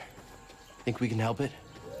hurt. Think we can help it?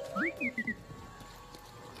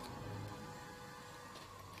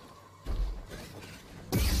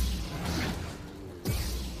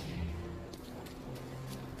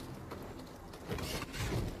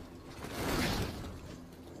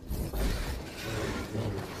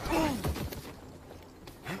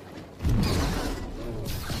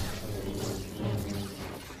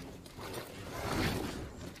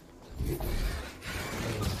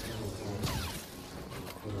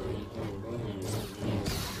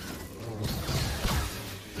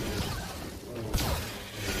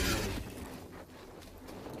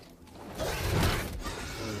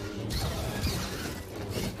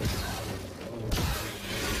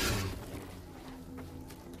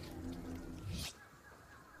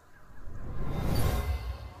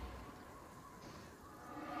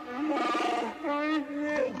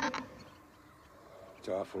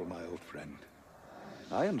 Tarful, my old friend.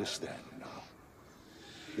 I understand now.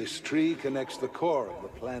 This tree connects the core of the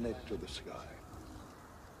planet to the sky.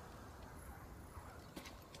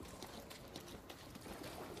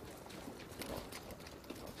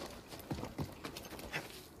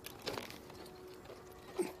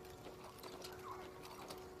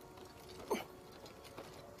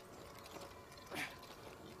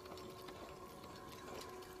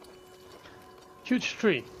 Huge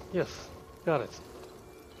tree. Yes, got it.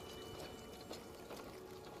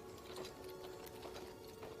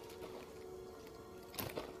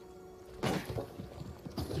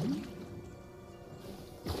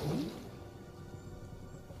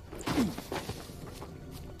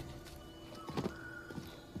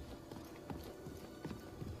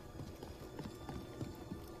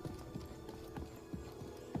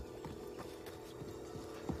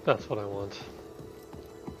 That's what I want.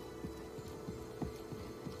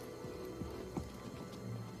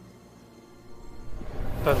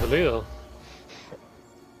 Bandolier.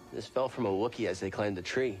 This fell from a Wookiee as they climbed the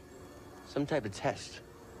tree. Some type of test.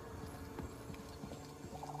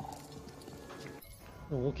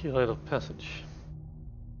 A Wookiee rite of passage.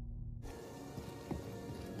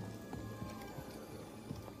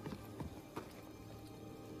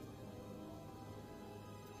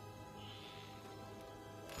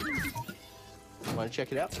 Want to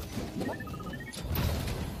check it out?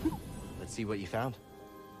 Let's see what you found.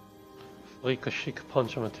 Free Kashyyyk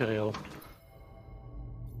puncher material.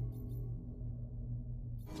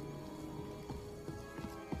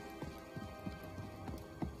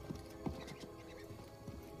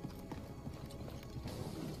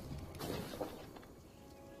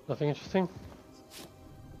 Nothing interesting?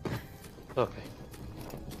 Okay.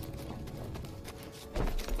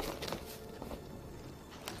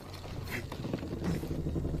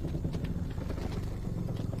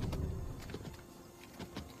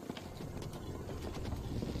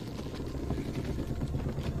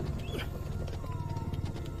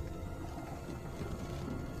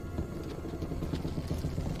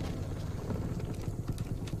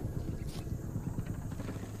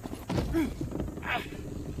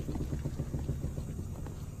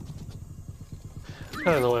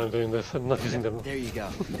 I don't know why I'm doing this. I'm not using them. There you go.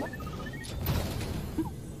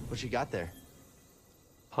 What you got there?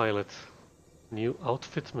 Pilot. New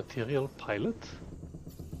outfit material pilot?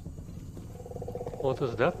 What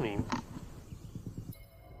does that mean?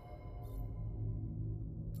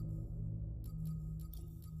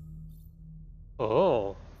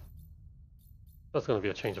 Oh. That's gonna be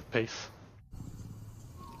a change of pace.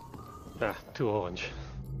 Ah, too orange.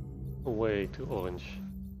 Way too orange.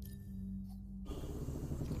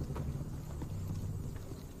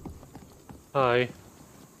 Hi.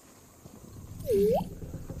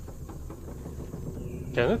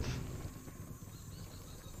 Kenneth?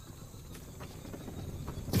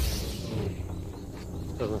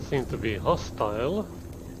 Doesn't seem to be hostile.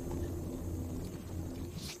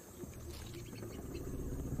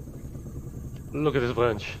 Look at this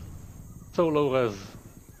branch. So low res.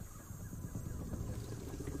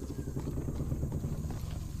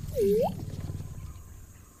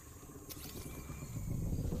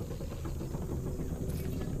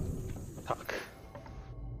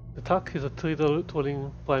 Tak is a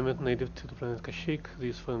tree-dwelling primate native to the planet Kashyyyk.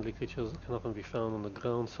 These friendly creatures can often be found on the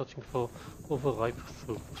ground searching for overripe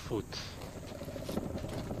fruit.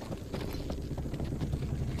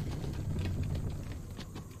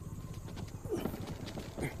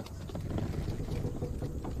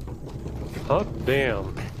 Hot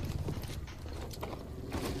damn.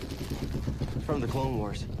 From the Clone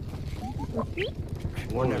Wars.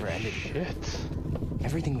 War never ended. Shit.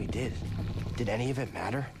 Everything we did any of it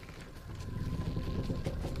matter?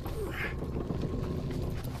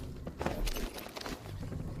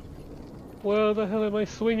 Where the hell am I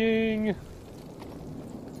swinging?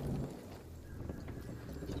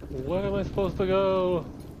 Where am I supposed to go?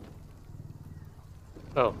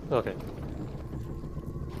 Oh, okay.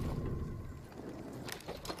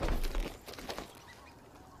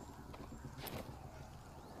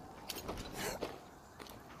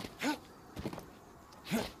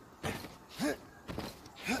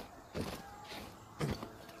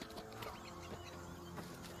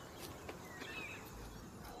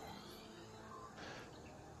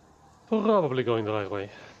 Probably going the right way.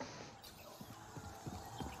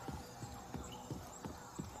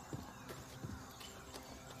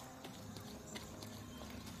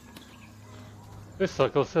 This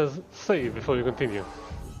circle says save before you continue.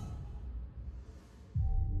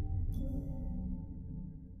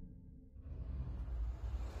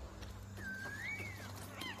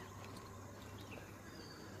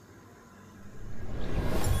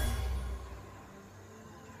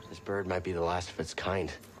 This bird might be the last of its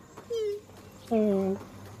kind. Oh.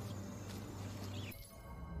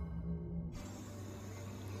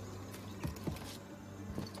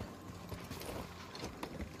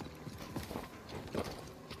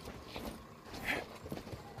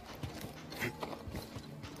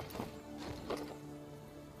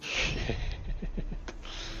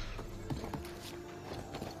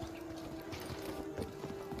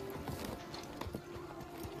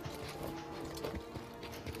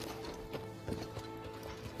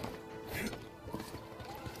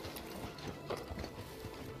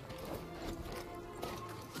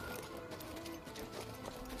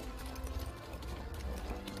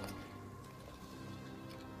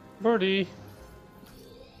 Birdie.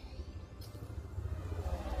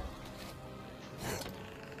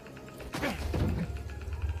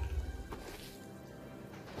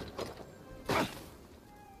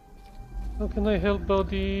 How can I help,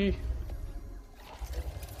 Birdie?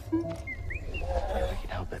 We can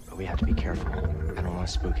help it, but we have to be careful. I don't want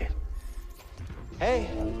to spook it. Hey,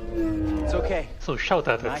 it's okay. So shout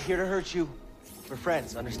at I'm not it. here to hurt you. We're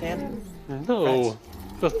friends, understand? No,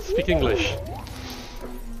 just speak English.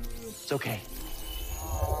 It's okay.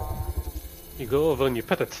 You go over and you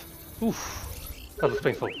pet it. Oof, that was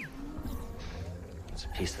painful. It's a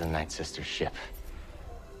piece of the Night Sister's ship.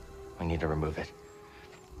 We need to remove it.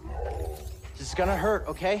 This is gonna hurt,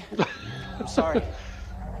 okay? I'm sorry.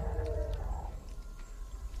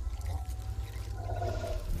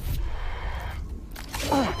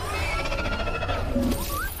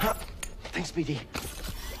 Thanks, BD.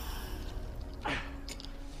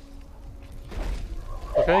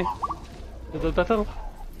 Okay, is that better?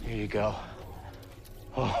 Here you go.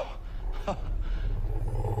 Oh.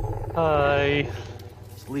 Hi.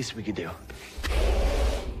 It's the least we could do.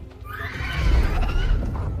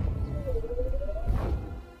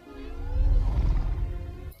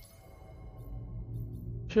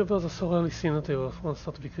 Shields are so rarely seen that they were once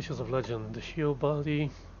thought to be creatures of legend. The sheer body,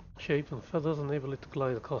 shape, and feathers enable it to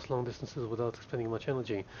glide across long distances without expending much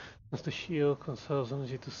energy. Since the sheer conserves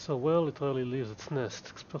energy to so well, it rarely leaves its nest.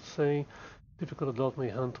 Experts say typical adult may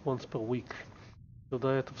hunt once per week. The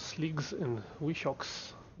diet of sligs and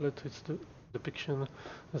Wishoks led to its depiction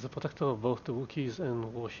as a protector of both the Wookiees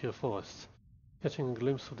and Warshire forests. Catching a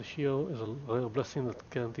glimpse of the Shio is a rare blessing that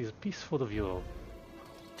guarantees peace for the viewer.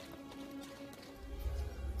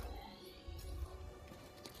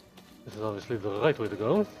 This is obviously the right way to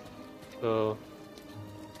go, so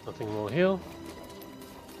nothing more here.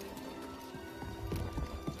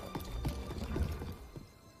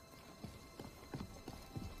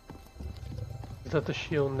 Is that the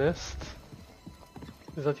Shio nest?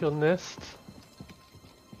 Is that your nest?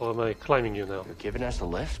 Or am I climbing you now? You're giving us a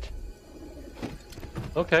lift?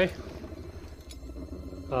 Okay.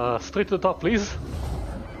 Straight to the top, please.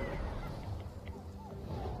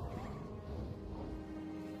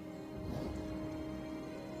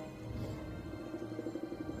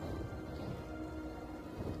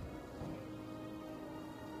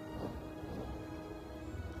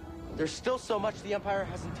 There's still so much the Empire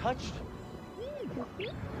hasn't touched.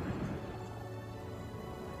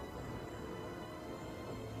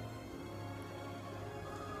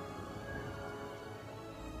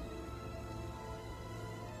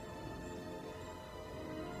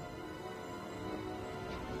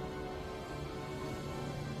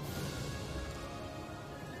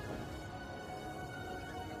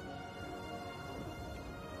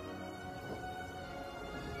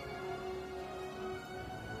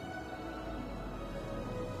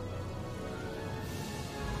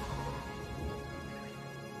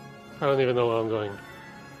 I don't even know where I'm going.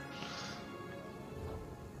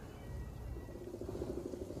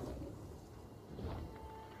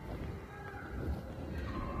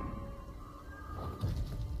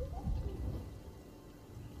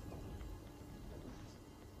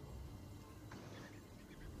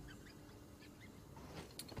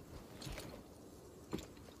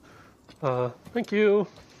 Thank you.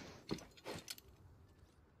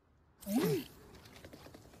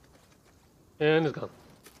 And it's gone.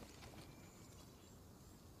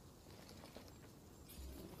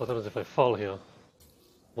 What happens if I fall here?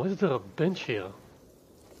 Why is there a bench here?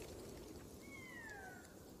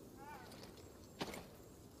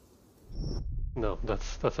 No,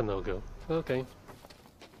 that's a no-go. Okay.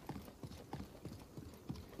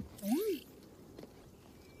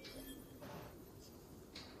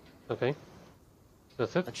 Okay.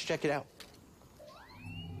 That's it? Let's check it out.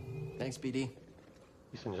 Thanks, BD.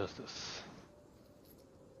 Peace and justice.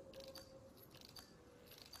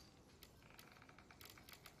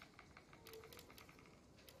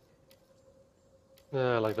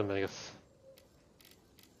 Yeah, I like the megas.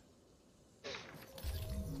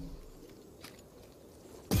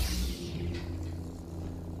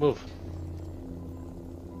 Move.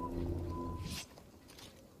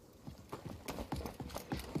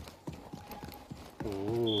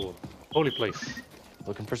 Ooh, holy place.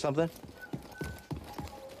 Looking for something?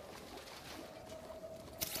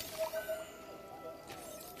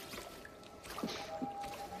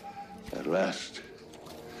 At last,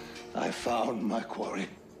 I found my quarry.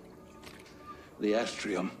 The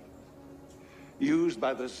Astrium, used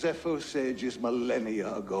by the Zepho sages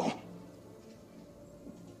millennia ago.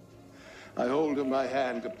 I hold in my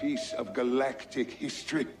hand a piece of galactic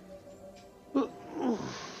history.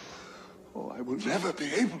 Oh, I will never be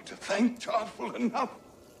able to thank Tarful enough.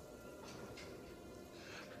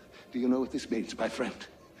 Do you know what this means, my friend?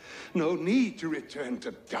 No need to return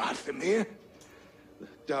to Darthamir. The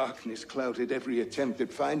darkness clouded every attempt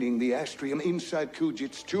at finding the Astrium inside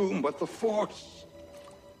Kujit's tomb, but the Force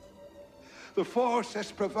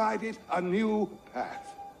has provided a new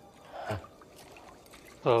path.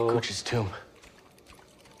 Oh. Kujit's tomb.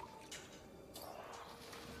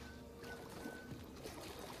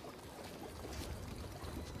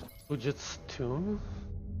 Kujit's tomb?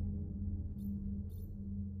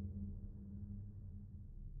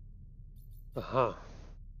 Aha.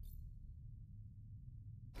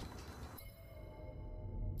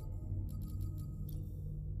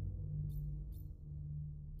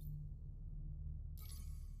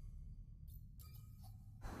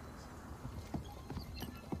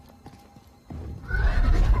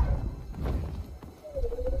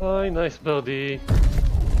 Hi, nice birdie.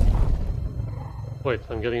 Wait,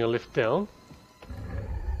 I'm getting a lift down.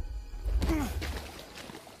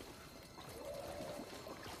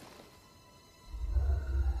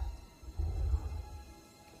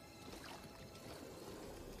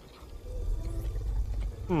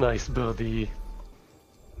 Nice birdie.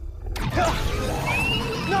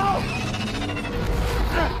 No!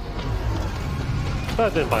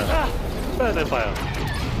 Bad Empire. Bad Empire.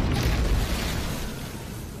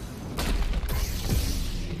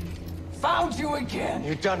 Found you again!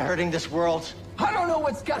 You're done hurting this world. I don't know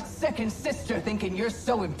what's got second sister thinking you're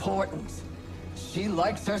so important. She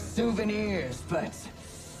likes her souvenirs, but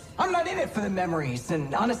I'm not in it for the memories,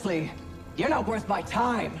 and honestly, you're not worth my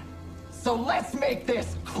time. So let's make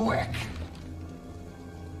this quick.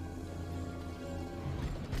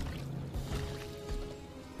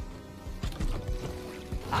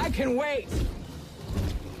 I can wait.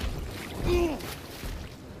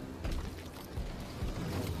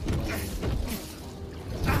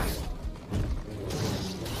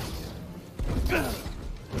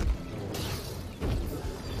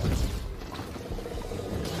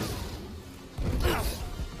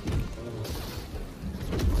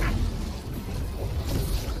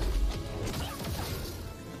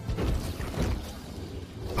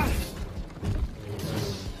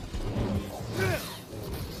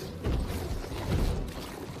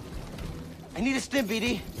 I need a stim,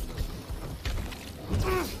 BD.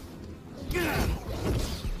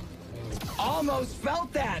 Almost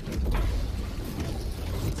felt that.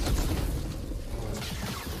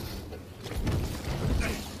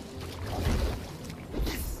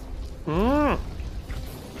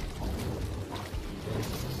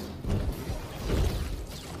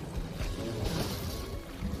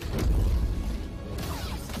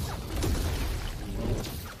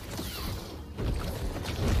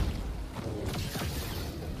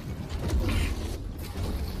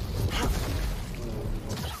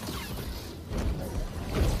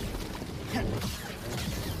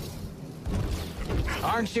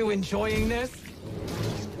 Aren't you enjoying this?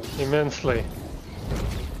 Immensely.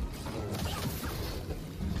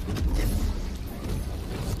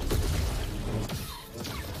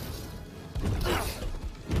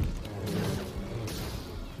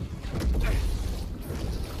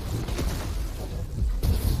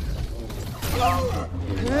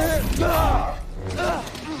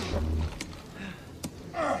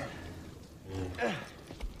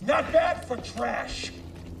 not bad for trash.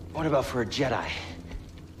 What about for a Jedi?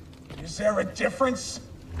 Is there a difference?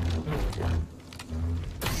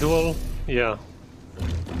 Duel? Yeah.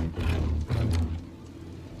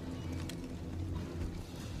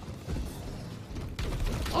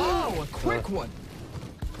 Oh, a quick one.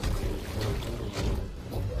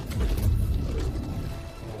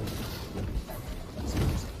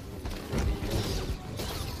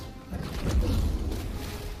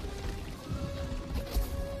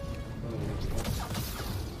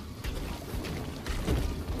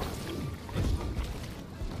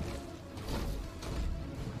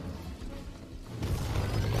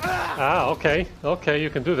 Ah, okay. Okay, you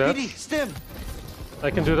can do that. BD, stim! I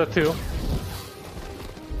can do that too.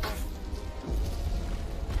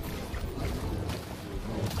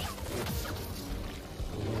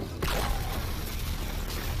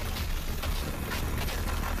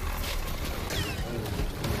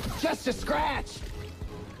 Just a scratch.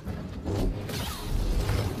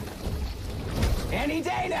 Any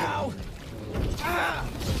day now.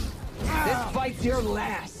 This fight's your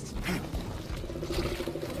last.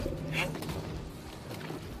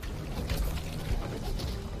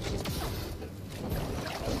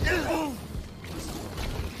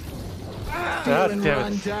 God damn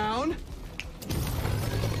Run it. down.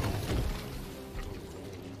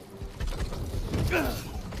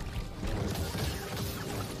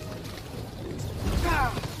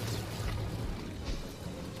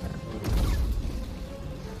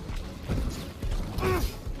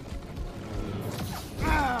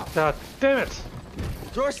 God damn it!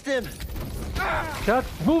 Draw stim! God,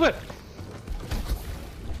 move it!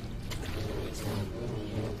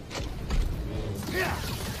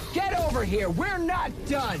 Get over here. We're not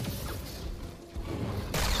done.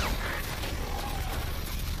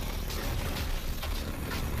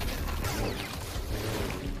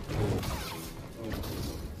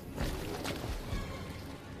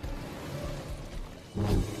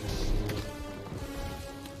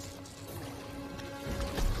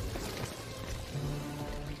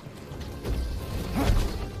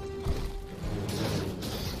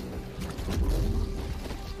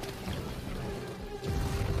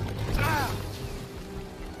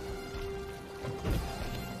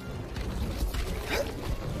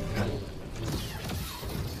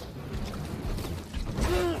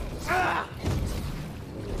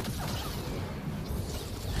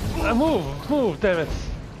 Move, damn it.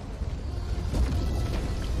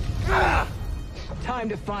 Time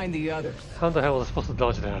to find the others. How the hell was I supposed to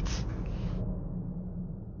dodge that?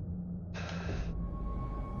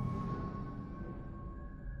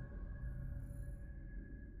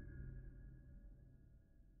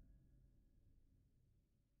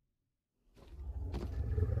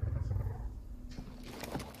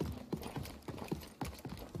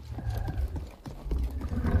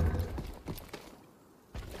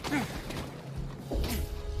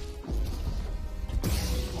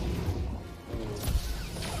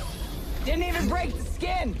 Didn't even break the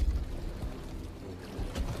skin.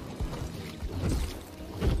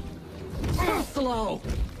 Too slow.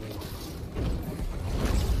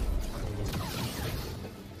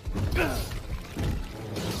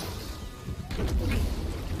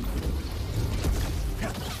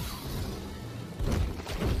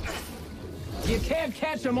 You can't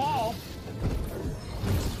catch them all.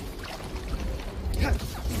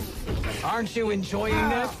 Aren't you enjoying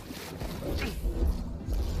this?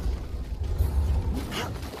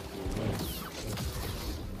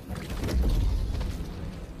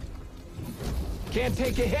 Can't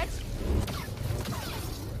take a hit?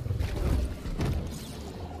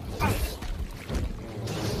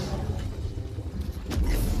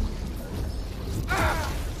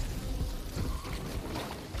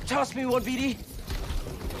 Toss me one, BD.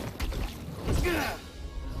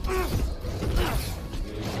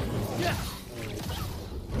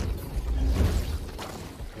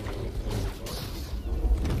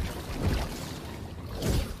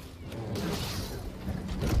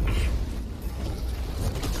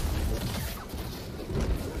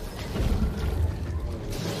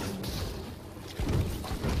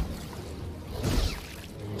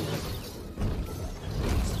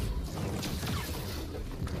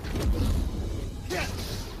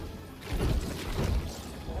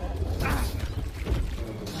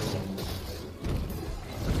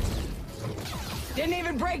 Didn't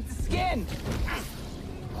even break the skin!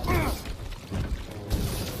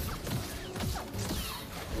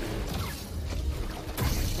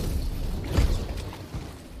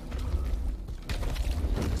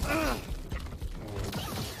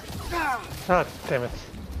 God damn it.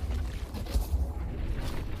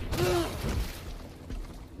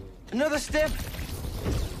 Another step.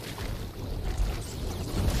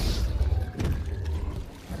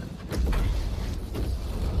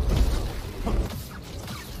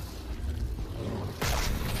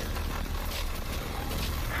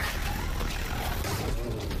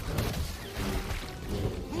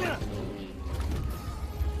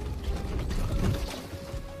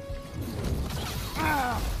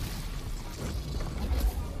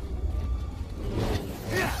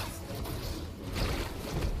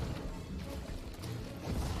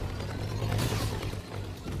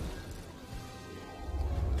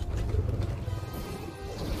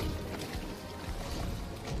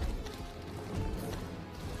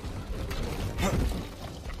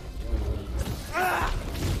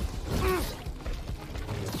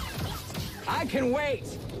 can wait.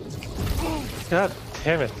 God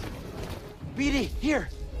damn it. BD, here.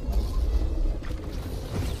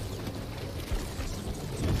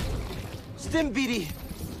 Stim BD.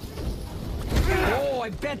 Oh,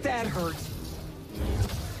 I bet that hurt.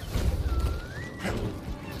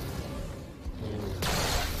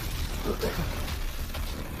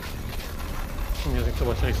 I'm using too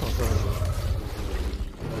much resources.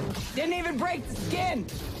 Didn't even break the skin.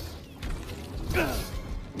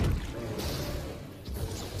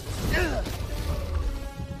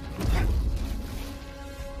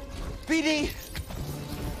 BD.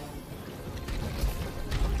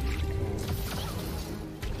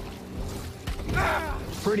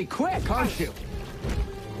 Pretty quick, aren't you?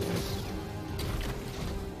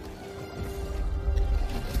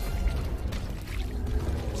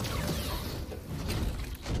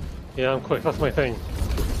 Yeah, I'm quick. That's my thing.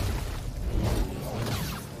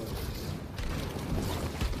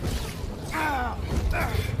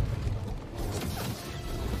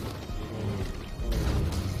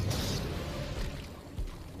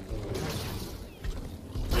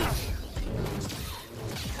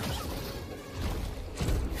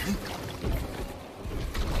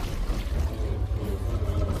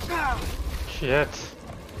 Shit.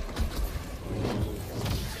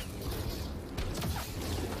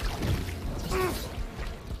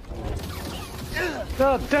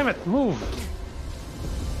 God damn it, move!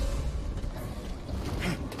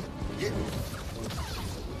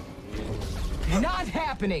 Not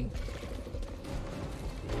happening!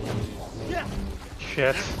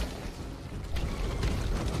 Shit.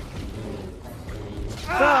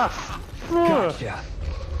 Ah! Gotcha.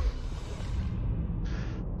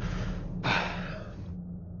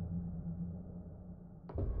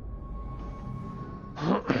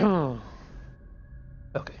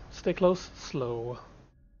 Okay, stay close, slow.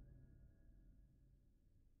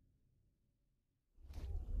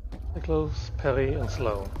 Stay close, parry, and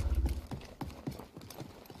slow.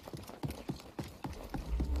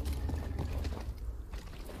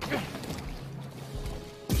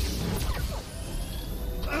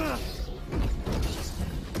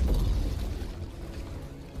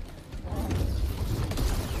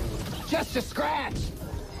 Just a scratch!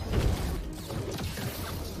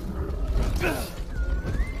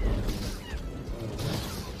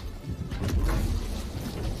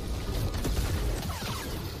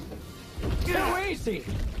 Too easy!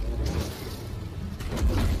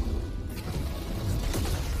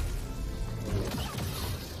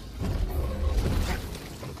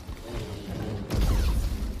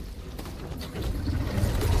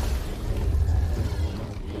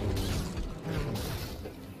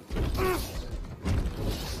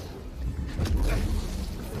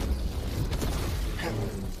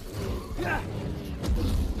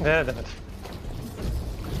 Yeah, damn it.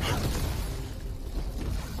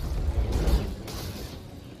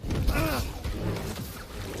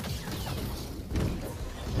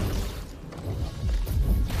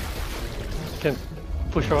 Can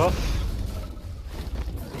push her off.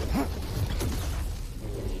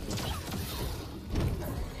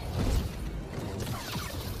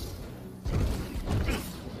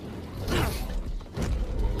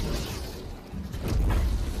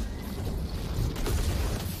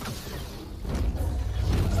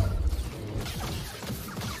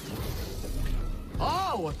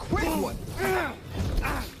 Oh, a quick one!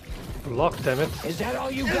 Block, damn it. Is that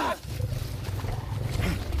all you got?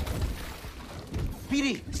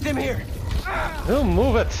 BD, stim here. No,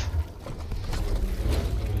 move it.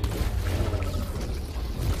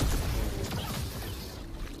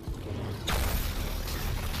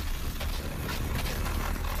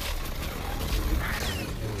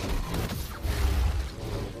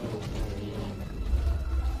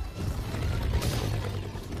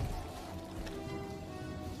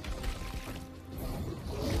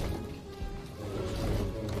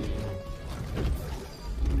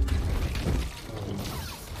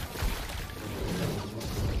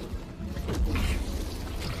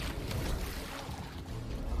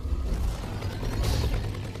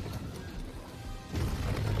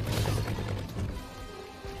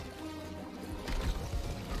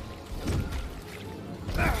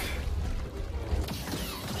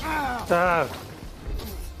 Ah.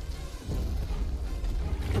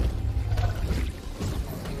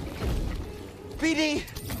 BD.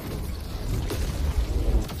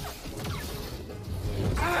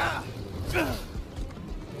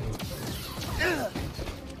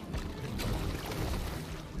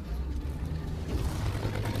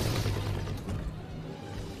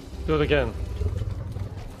 Do it again.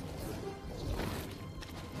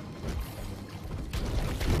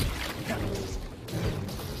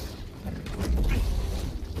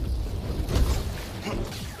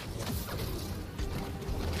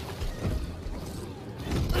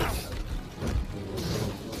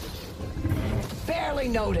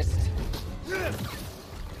 barely noticed.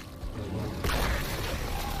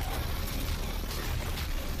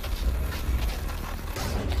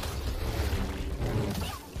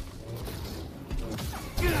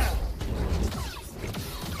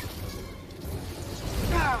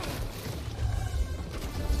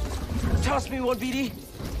 Toss me one, BD.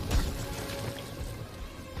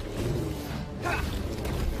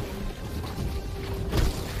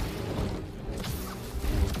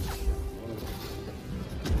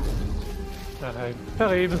 I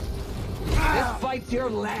parried. This fight's your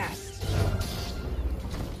last.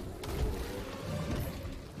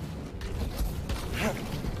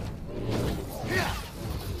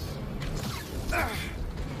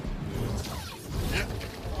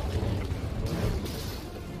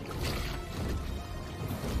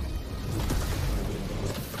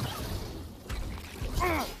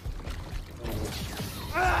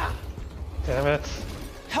 Damn it.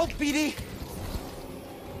 Help, BD.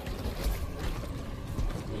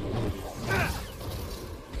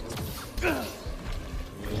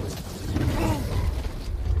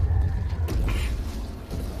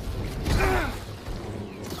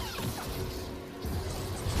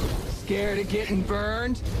 Scared of getting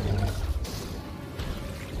burned?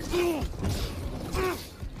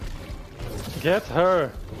 Get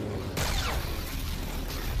her.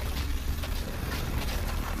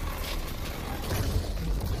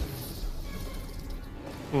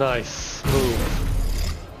 Nice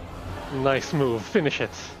move. Nice move. Finish it.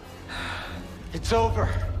 It's over.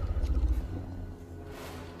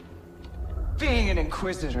 Being an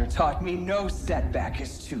Inquisitor taught me no setback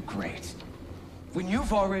is too great. When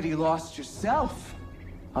you've already lost yourself,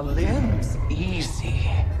 a limb's easy.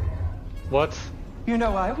 What? You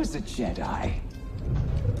know, I was a Jedi.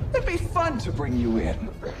 It'd be fun to bring you in.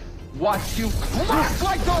 Watch you crack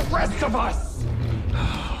like the rest of us!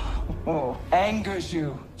 Oh, angers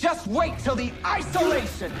you. Just wait till the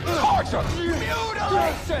isolation, torture,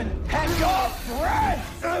 mutilation, and your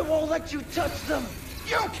friends! I won't let you touch them!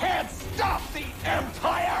 You can't stop the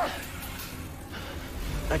Empire!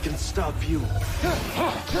 I can stop you.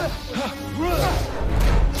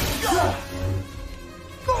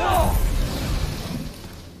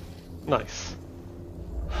 Nice.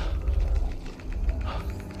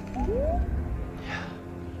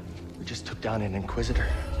 We just took down an Inquisitor.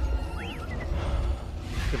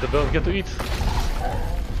 Did the bird get to eat?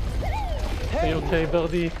 Are you okay,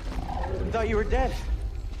 birdie? I thought you were dead.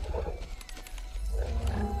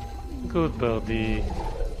 Good birdie.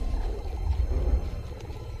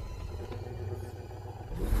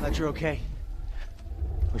 Glad you're okay.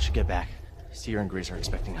 We should get back. Seer and Grease are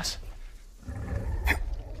expecting us.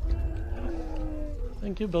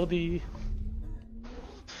 Thank you, birdie.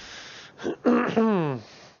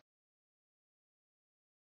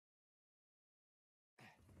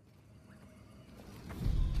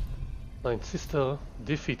 Ninth sister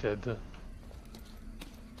defeated.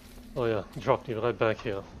 Oh yeah, dropped me right back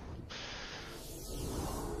here.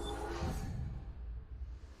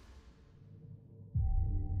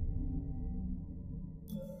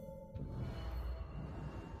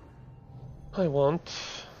 I want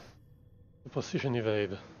the position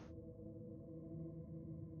evade.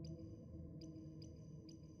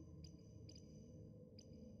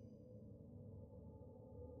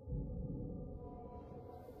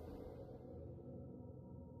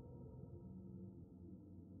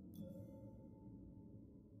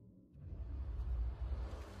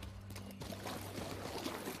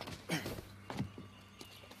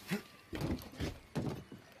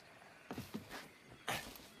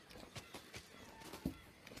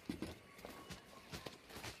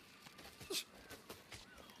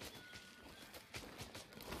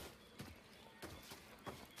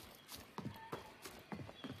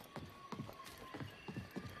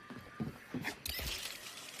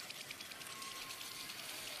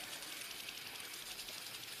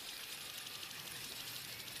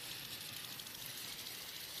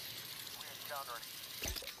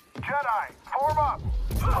 Jedi, form up!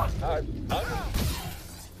 I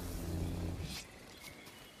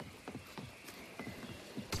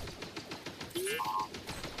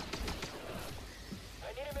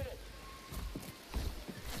need a minute.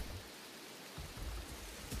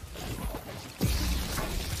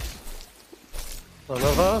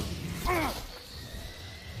 Another?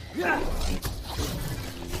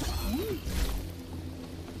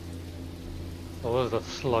 Oh, what is that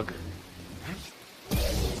slug?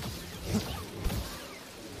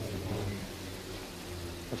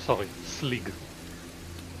 I'm sorry, slig.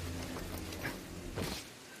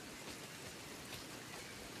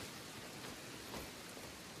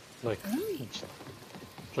 Like,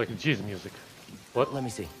 it's like jizz music. What? Let me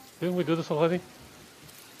see. Didn't we do this already?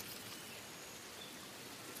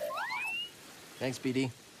 Thanks,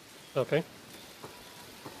 BD. Okay.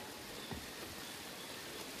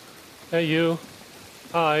 Hey, you.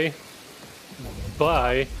 Hi.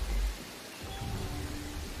 Bye.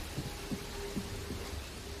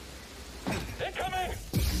 Incoming!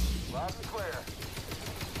 Loud and clear.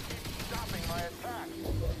 Keep stopping my attack.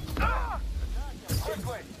 Ah! Attack him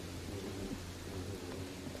quickly!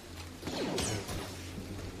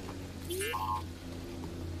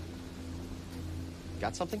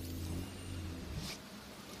 Got something?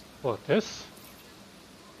 What, this?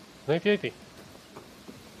 1980.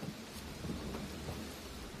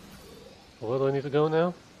 Where do I need to go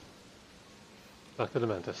now? Back to the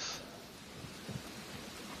Mantis.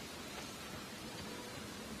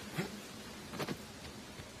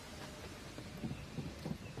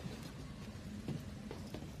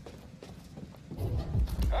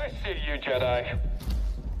 I see you, Jedi.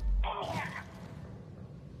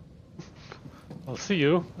 I'll see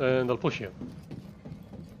you, and I'll push you.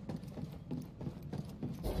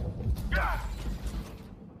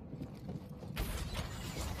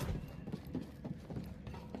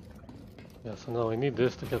 Yeah, so now I need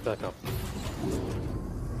this to get back up.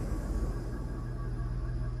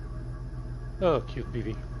 Oh, cute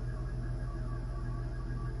BD.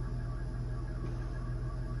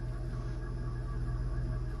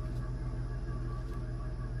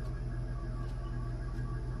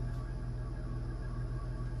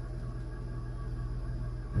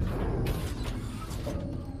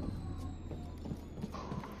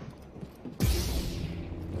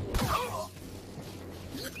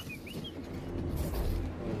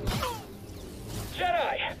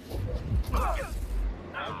 Jedi!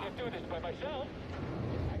 I can't do this by myself.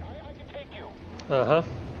 I can take you. Uh-huh.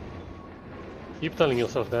 Keep telling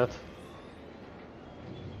yourself that.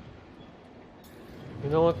 You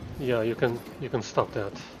know what? Yeah, you can stop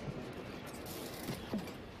that.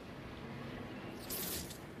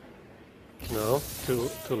 No, too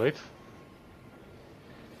late.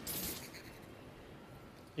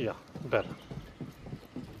 Yeah, better.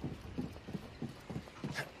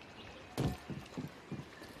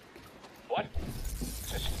 What?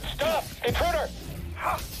 Stop! Intruder!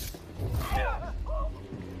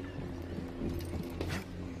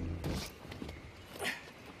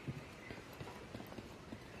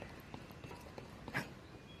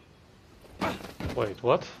 Wait,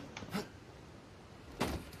 what?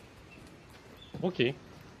 Okay.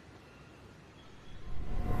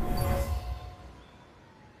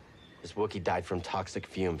 This Wookiee died from toxic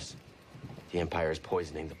fumes. The Empire is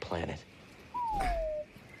poisoning the planet.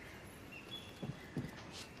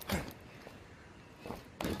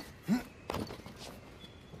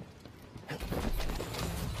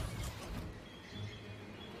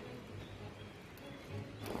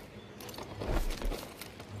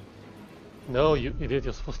 No, you idiot,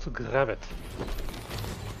 you're supposed to grab it.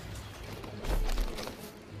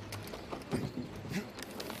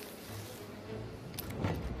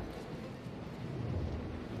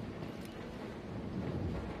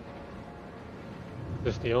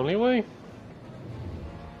 Is this the only way?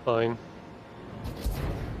 Fine.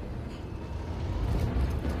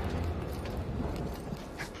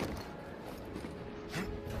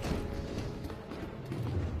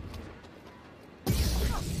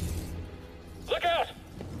 Look out!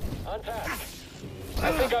 On task.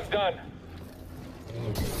 I think I'm done.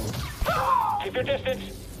 Keep your distance.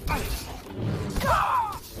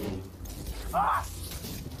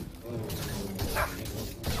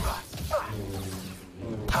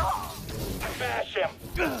 Smash him.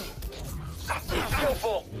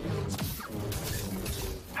 Skillful.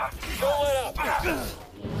 Don't let up.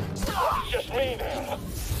 It's just me now.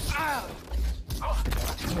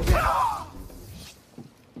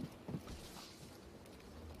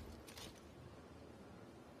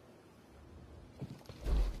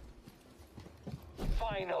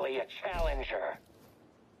 Finally, a challenger.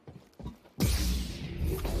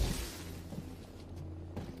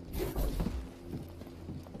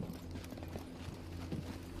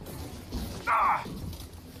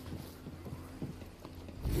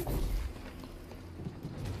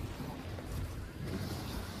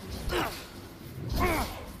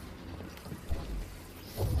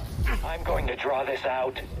 I'm going to draw this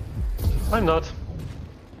out. I'm not.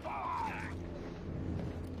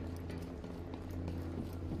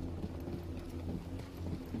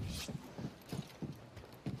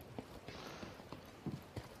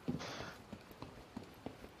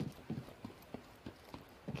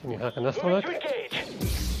 Can you hack an Moving astromech? to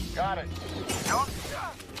engage. Got it.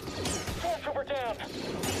 Stormtrooper down.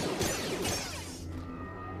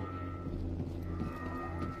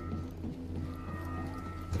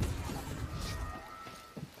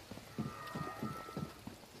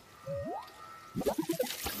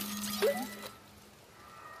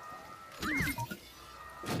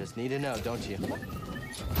 Just need to know, don't you?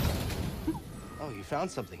 Oh, you found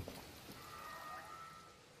something.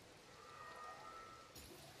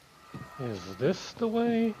 Is this the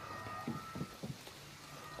way?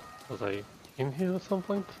 Was I in here at some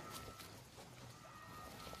point?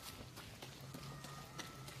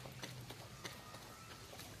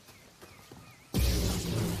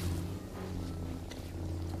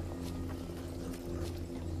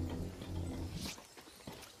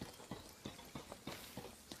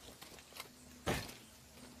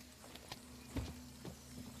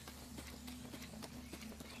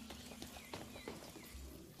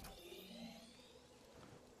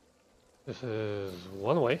 This is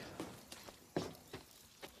one way.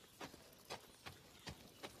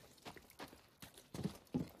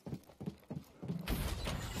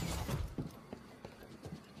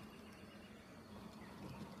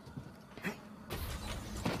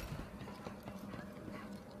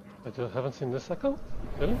 I haven't seen this echo?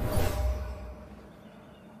 Really?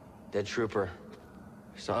 Dead trooper.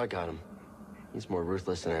 Saw I got him. He's more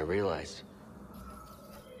ruthless than I realized.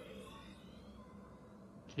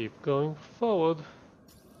 Keep going forward.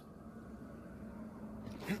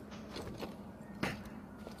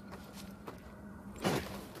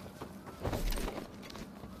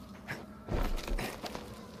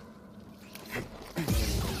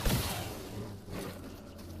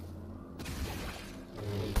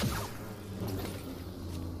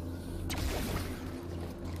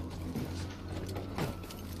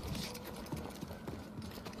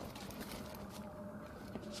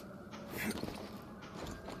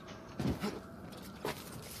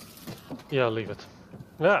 Yeah, leave it.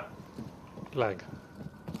 Yeah. Lag.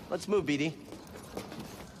 Let's move, BD.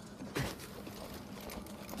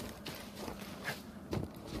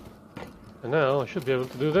 And now I should be able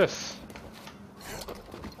to do this.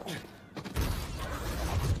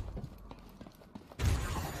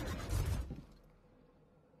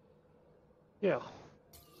 Yeah.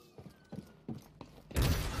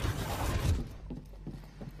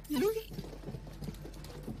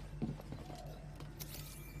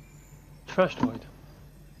 Trash droid.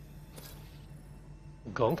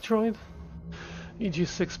 Gonk droid?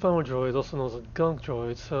 EG-6 power droid, also known as Gonk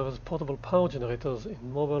droid, serve as portable power generators in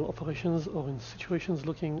mobile operations or in situations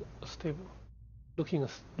lacking a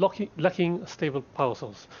stable power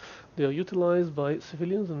source. They are utilized by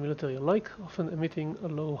civilians and military alike, often emitting a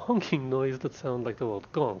low honking noise that sounds like the word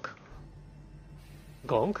gonk.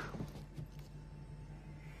 Gonk?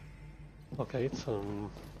 Okay, it's a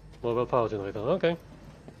mobile power generator, okay.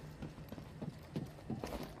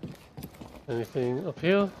 Anything up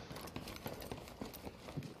here?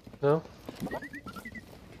 No?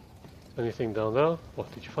 Anything down there?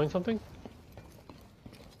 What, did you find something?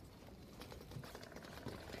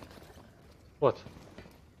 What?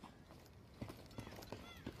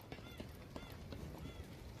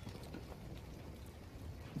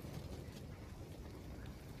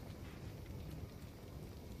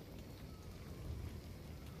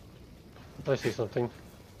 I see something.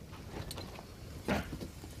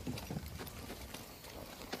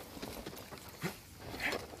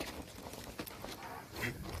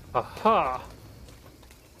 Aha!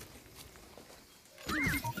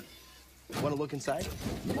 Want to look inside?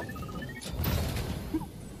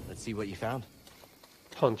 Let's see what you found.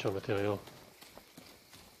 Poncho material.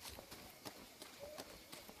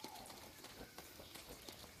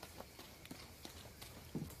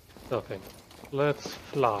 Okay, let's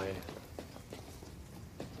fly.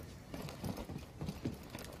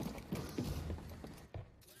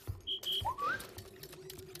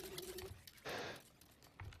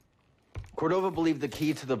 Cordova believed the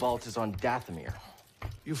key to the vault is on Dathomir.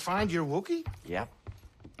 You find your Wookiee? Yep.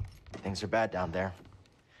 Things are bad down there.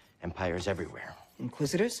 Empires everywhere.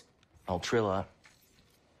 Inquisitors? Trilla,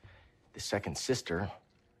 the second sister,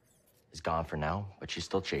 is gone for now, but she's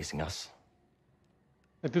still chasing us.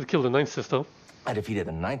 I did kill the ninth sister. I defeated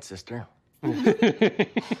the ninth sister.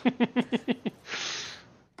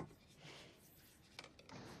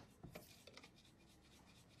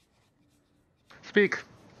 Speak.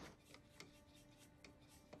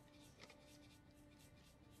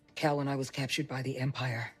 Cal, when I was captured by the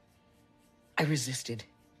Empire, I resisted.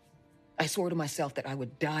 I swore to myself that I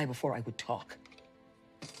would die before I would talk.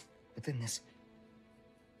 But then this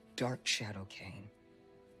dark shadow came.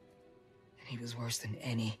 And he was worse than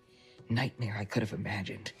any nightmare I could have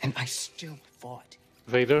imagined. And I still fought.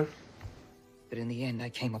 Vader? But in the end, I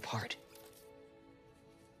came apart.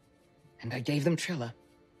 And I gave them Trilla.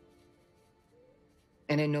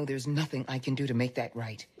 And I know there's nothing I can do to make that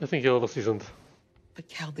right. I think you're over-seasoned. But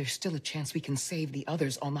Cal, there's still a chance we can save the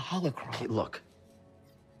others on the holocron. Okay, look.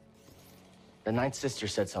 The Ninth Sister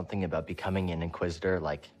said something about becoming an Inquisitor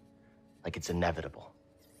like it's inevitable.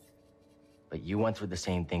 But you went through the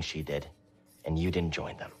same thing she did, and you didn't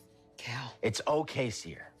join them. Cal. It's okay,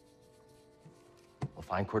 Seer. We'll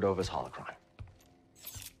find Cordova's holocron.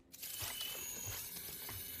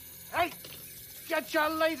 Hey! Get your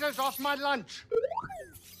lasers off my lunch!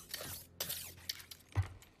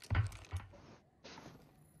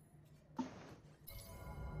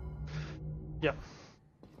 Yeah.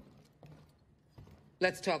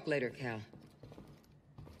 Let's talk later, Cal.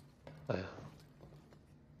 I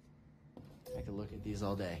could look at these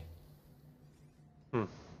all day.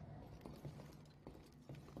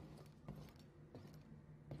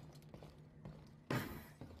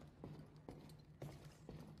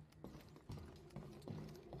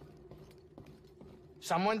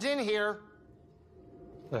 Someone's in here.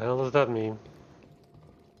 The hell does that mean?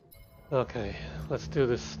 Okay, let's do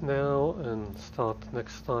this now and start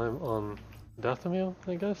next time on Dathomir,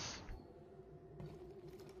 I guess.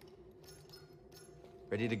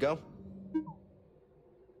 Ready to go?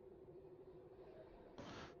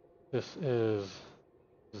 This is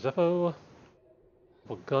Zepho,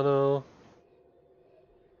 Bogano.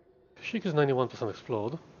 Kashyyyk is 91%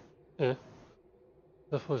 explode. Zepho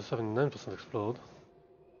is 79% explode.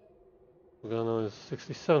 Bogano is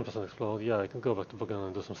 67% explode. Yeah, I can go back to Bogano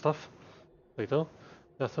and do some stuff later.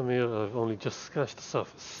 Dathomir, I've only just scratched the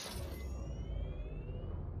surface.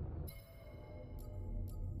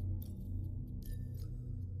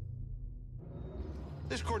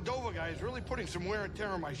 This Cordova guy is really putting some wear and tear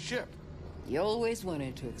on my ship. You always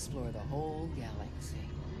wanted to explore the whole galaxy.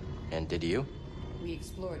 And did you? We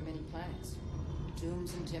explored many planets.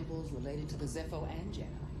 Tombs and temples related to the Zepho and Jedi.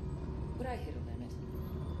 But I hit a limit.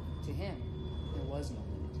 To him, there was no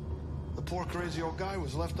limit. The poor crazy old guy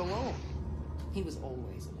was left alone. He was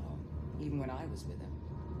always alone, even when I was with him.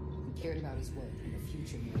 He cared about his work and the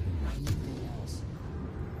future more than anything else.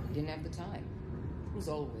 He didn't have the time. He was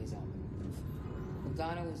always on the move.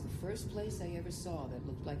 Bogano was the first place I ever saw that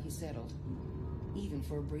looked like he settled, even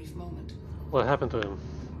for a brief moment. What happened to him?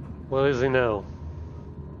 Where is he now?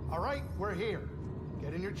 All right, we're here.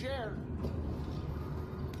 Get in your chair.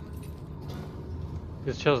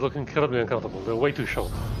 His chairs look incredibly uncomfortable. They're way too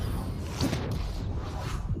short.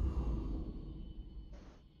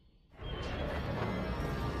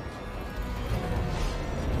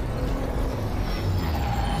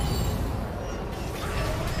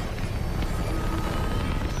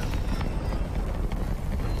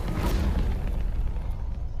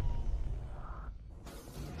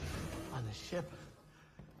 On the ship,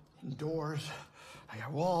 indoors, I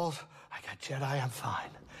got walls, I got Jedi, I'm fine.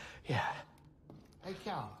 Yeah. Hey,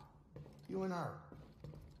 Cal, you and her,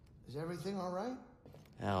 is everything all right?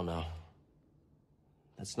 Hell no.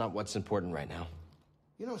 That's not what's important right now.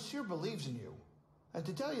 You know, Seer believes in you. And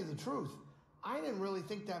to tell you the truth, I didn't really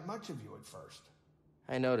think that much of you at first.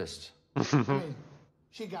 I noticed. I mean,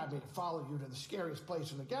 she got me to follow you to the scariest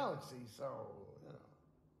place in the galaxy, so,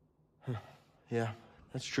 you know. Yeah,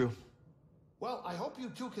 that's true. Well, I hope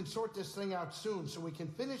you two can sort this thing out soon so we can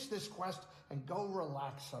finish this quest and go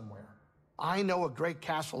relax somewhere. I know a great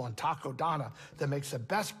castle on Takodana that makes the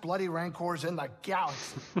best bloody rancors in the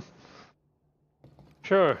galaxy.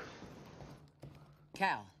 Sure.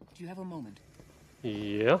 Cal, do you have a moment?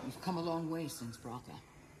 Yeah. We've come a long way since Braca,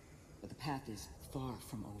 but the path is far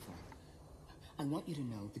from over. I want you to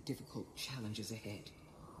know the difficult challenges ahead.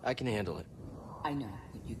 I can handle it. I know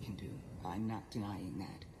what you can do. I'm not denying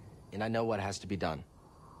that. And I know what has to be done.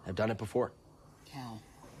 I've done it before. Cal,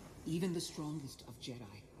 even the strongest of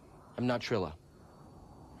Jedi. I'm not Trilla.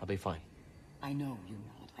 I'll be fine. I know you're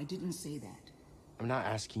not. I didn't say that. I'm not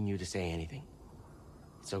asking you to say anything.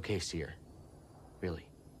 It's okay, Seer. Really.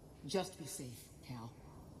 Just be safe, Cal.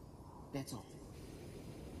 That's all.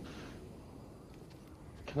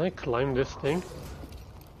 Can I climb this thing?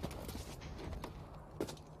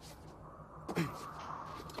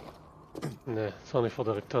 Nah, it's only for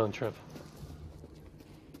the return trip.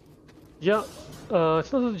 Yeah,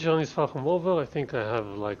 it's not that the journey is far from over. I think I have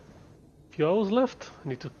like a few hours left. I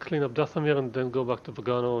need to clean up Dathomir and then go back to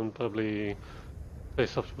Bogano and probably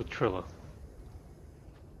face off with Trilla.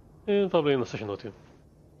 And probably in a session or two.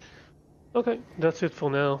 Okay, that's it for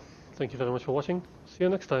now. Thank you very much for watching. See you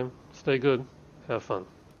next time. Stay good. Have fun.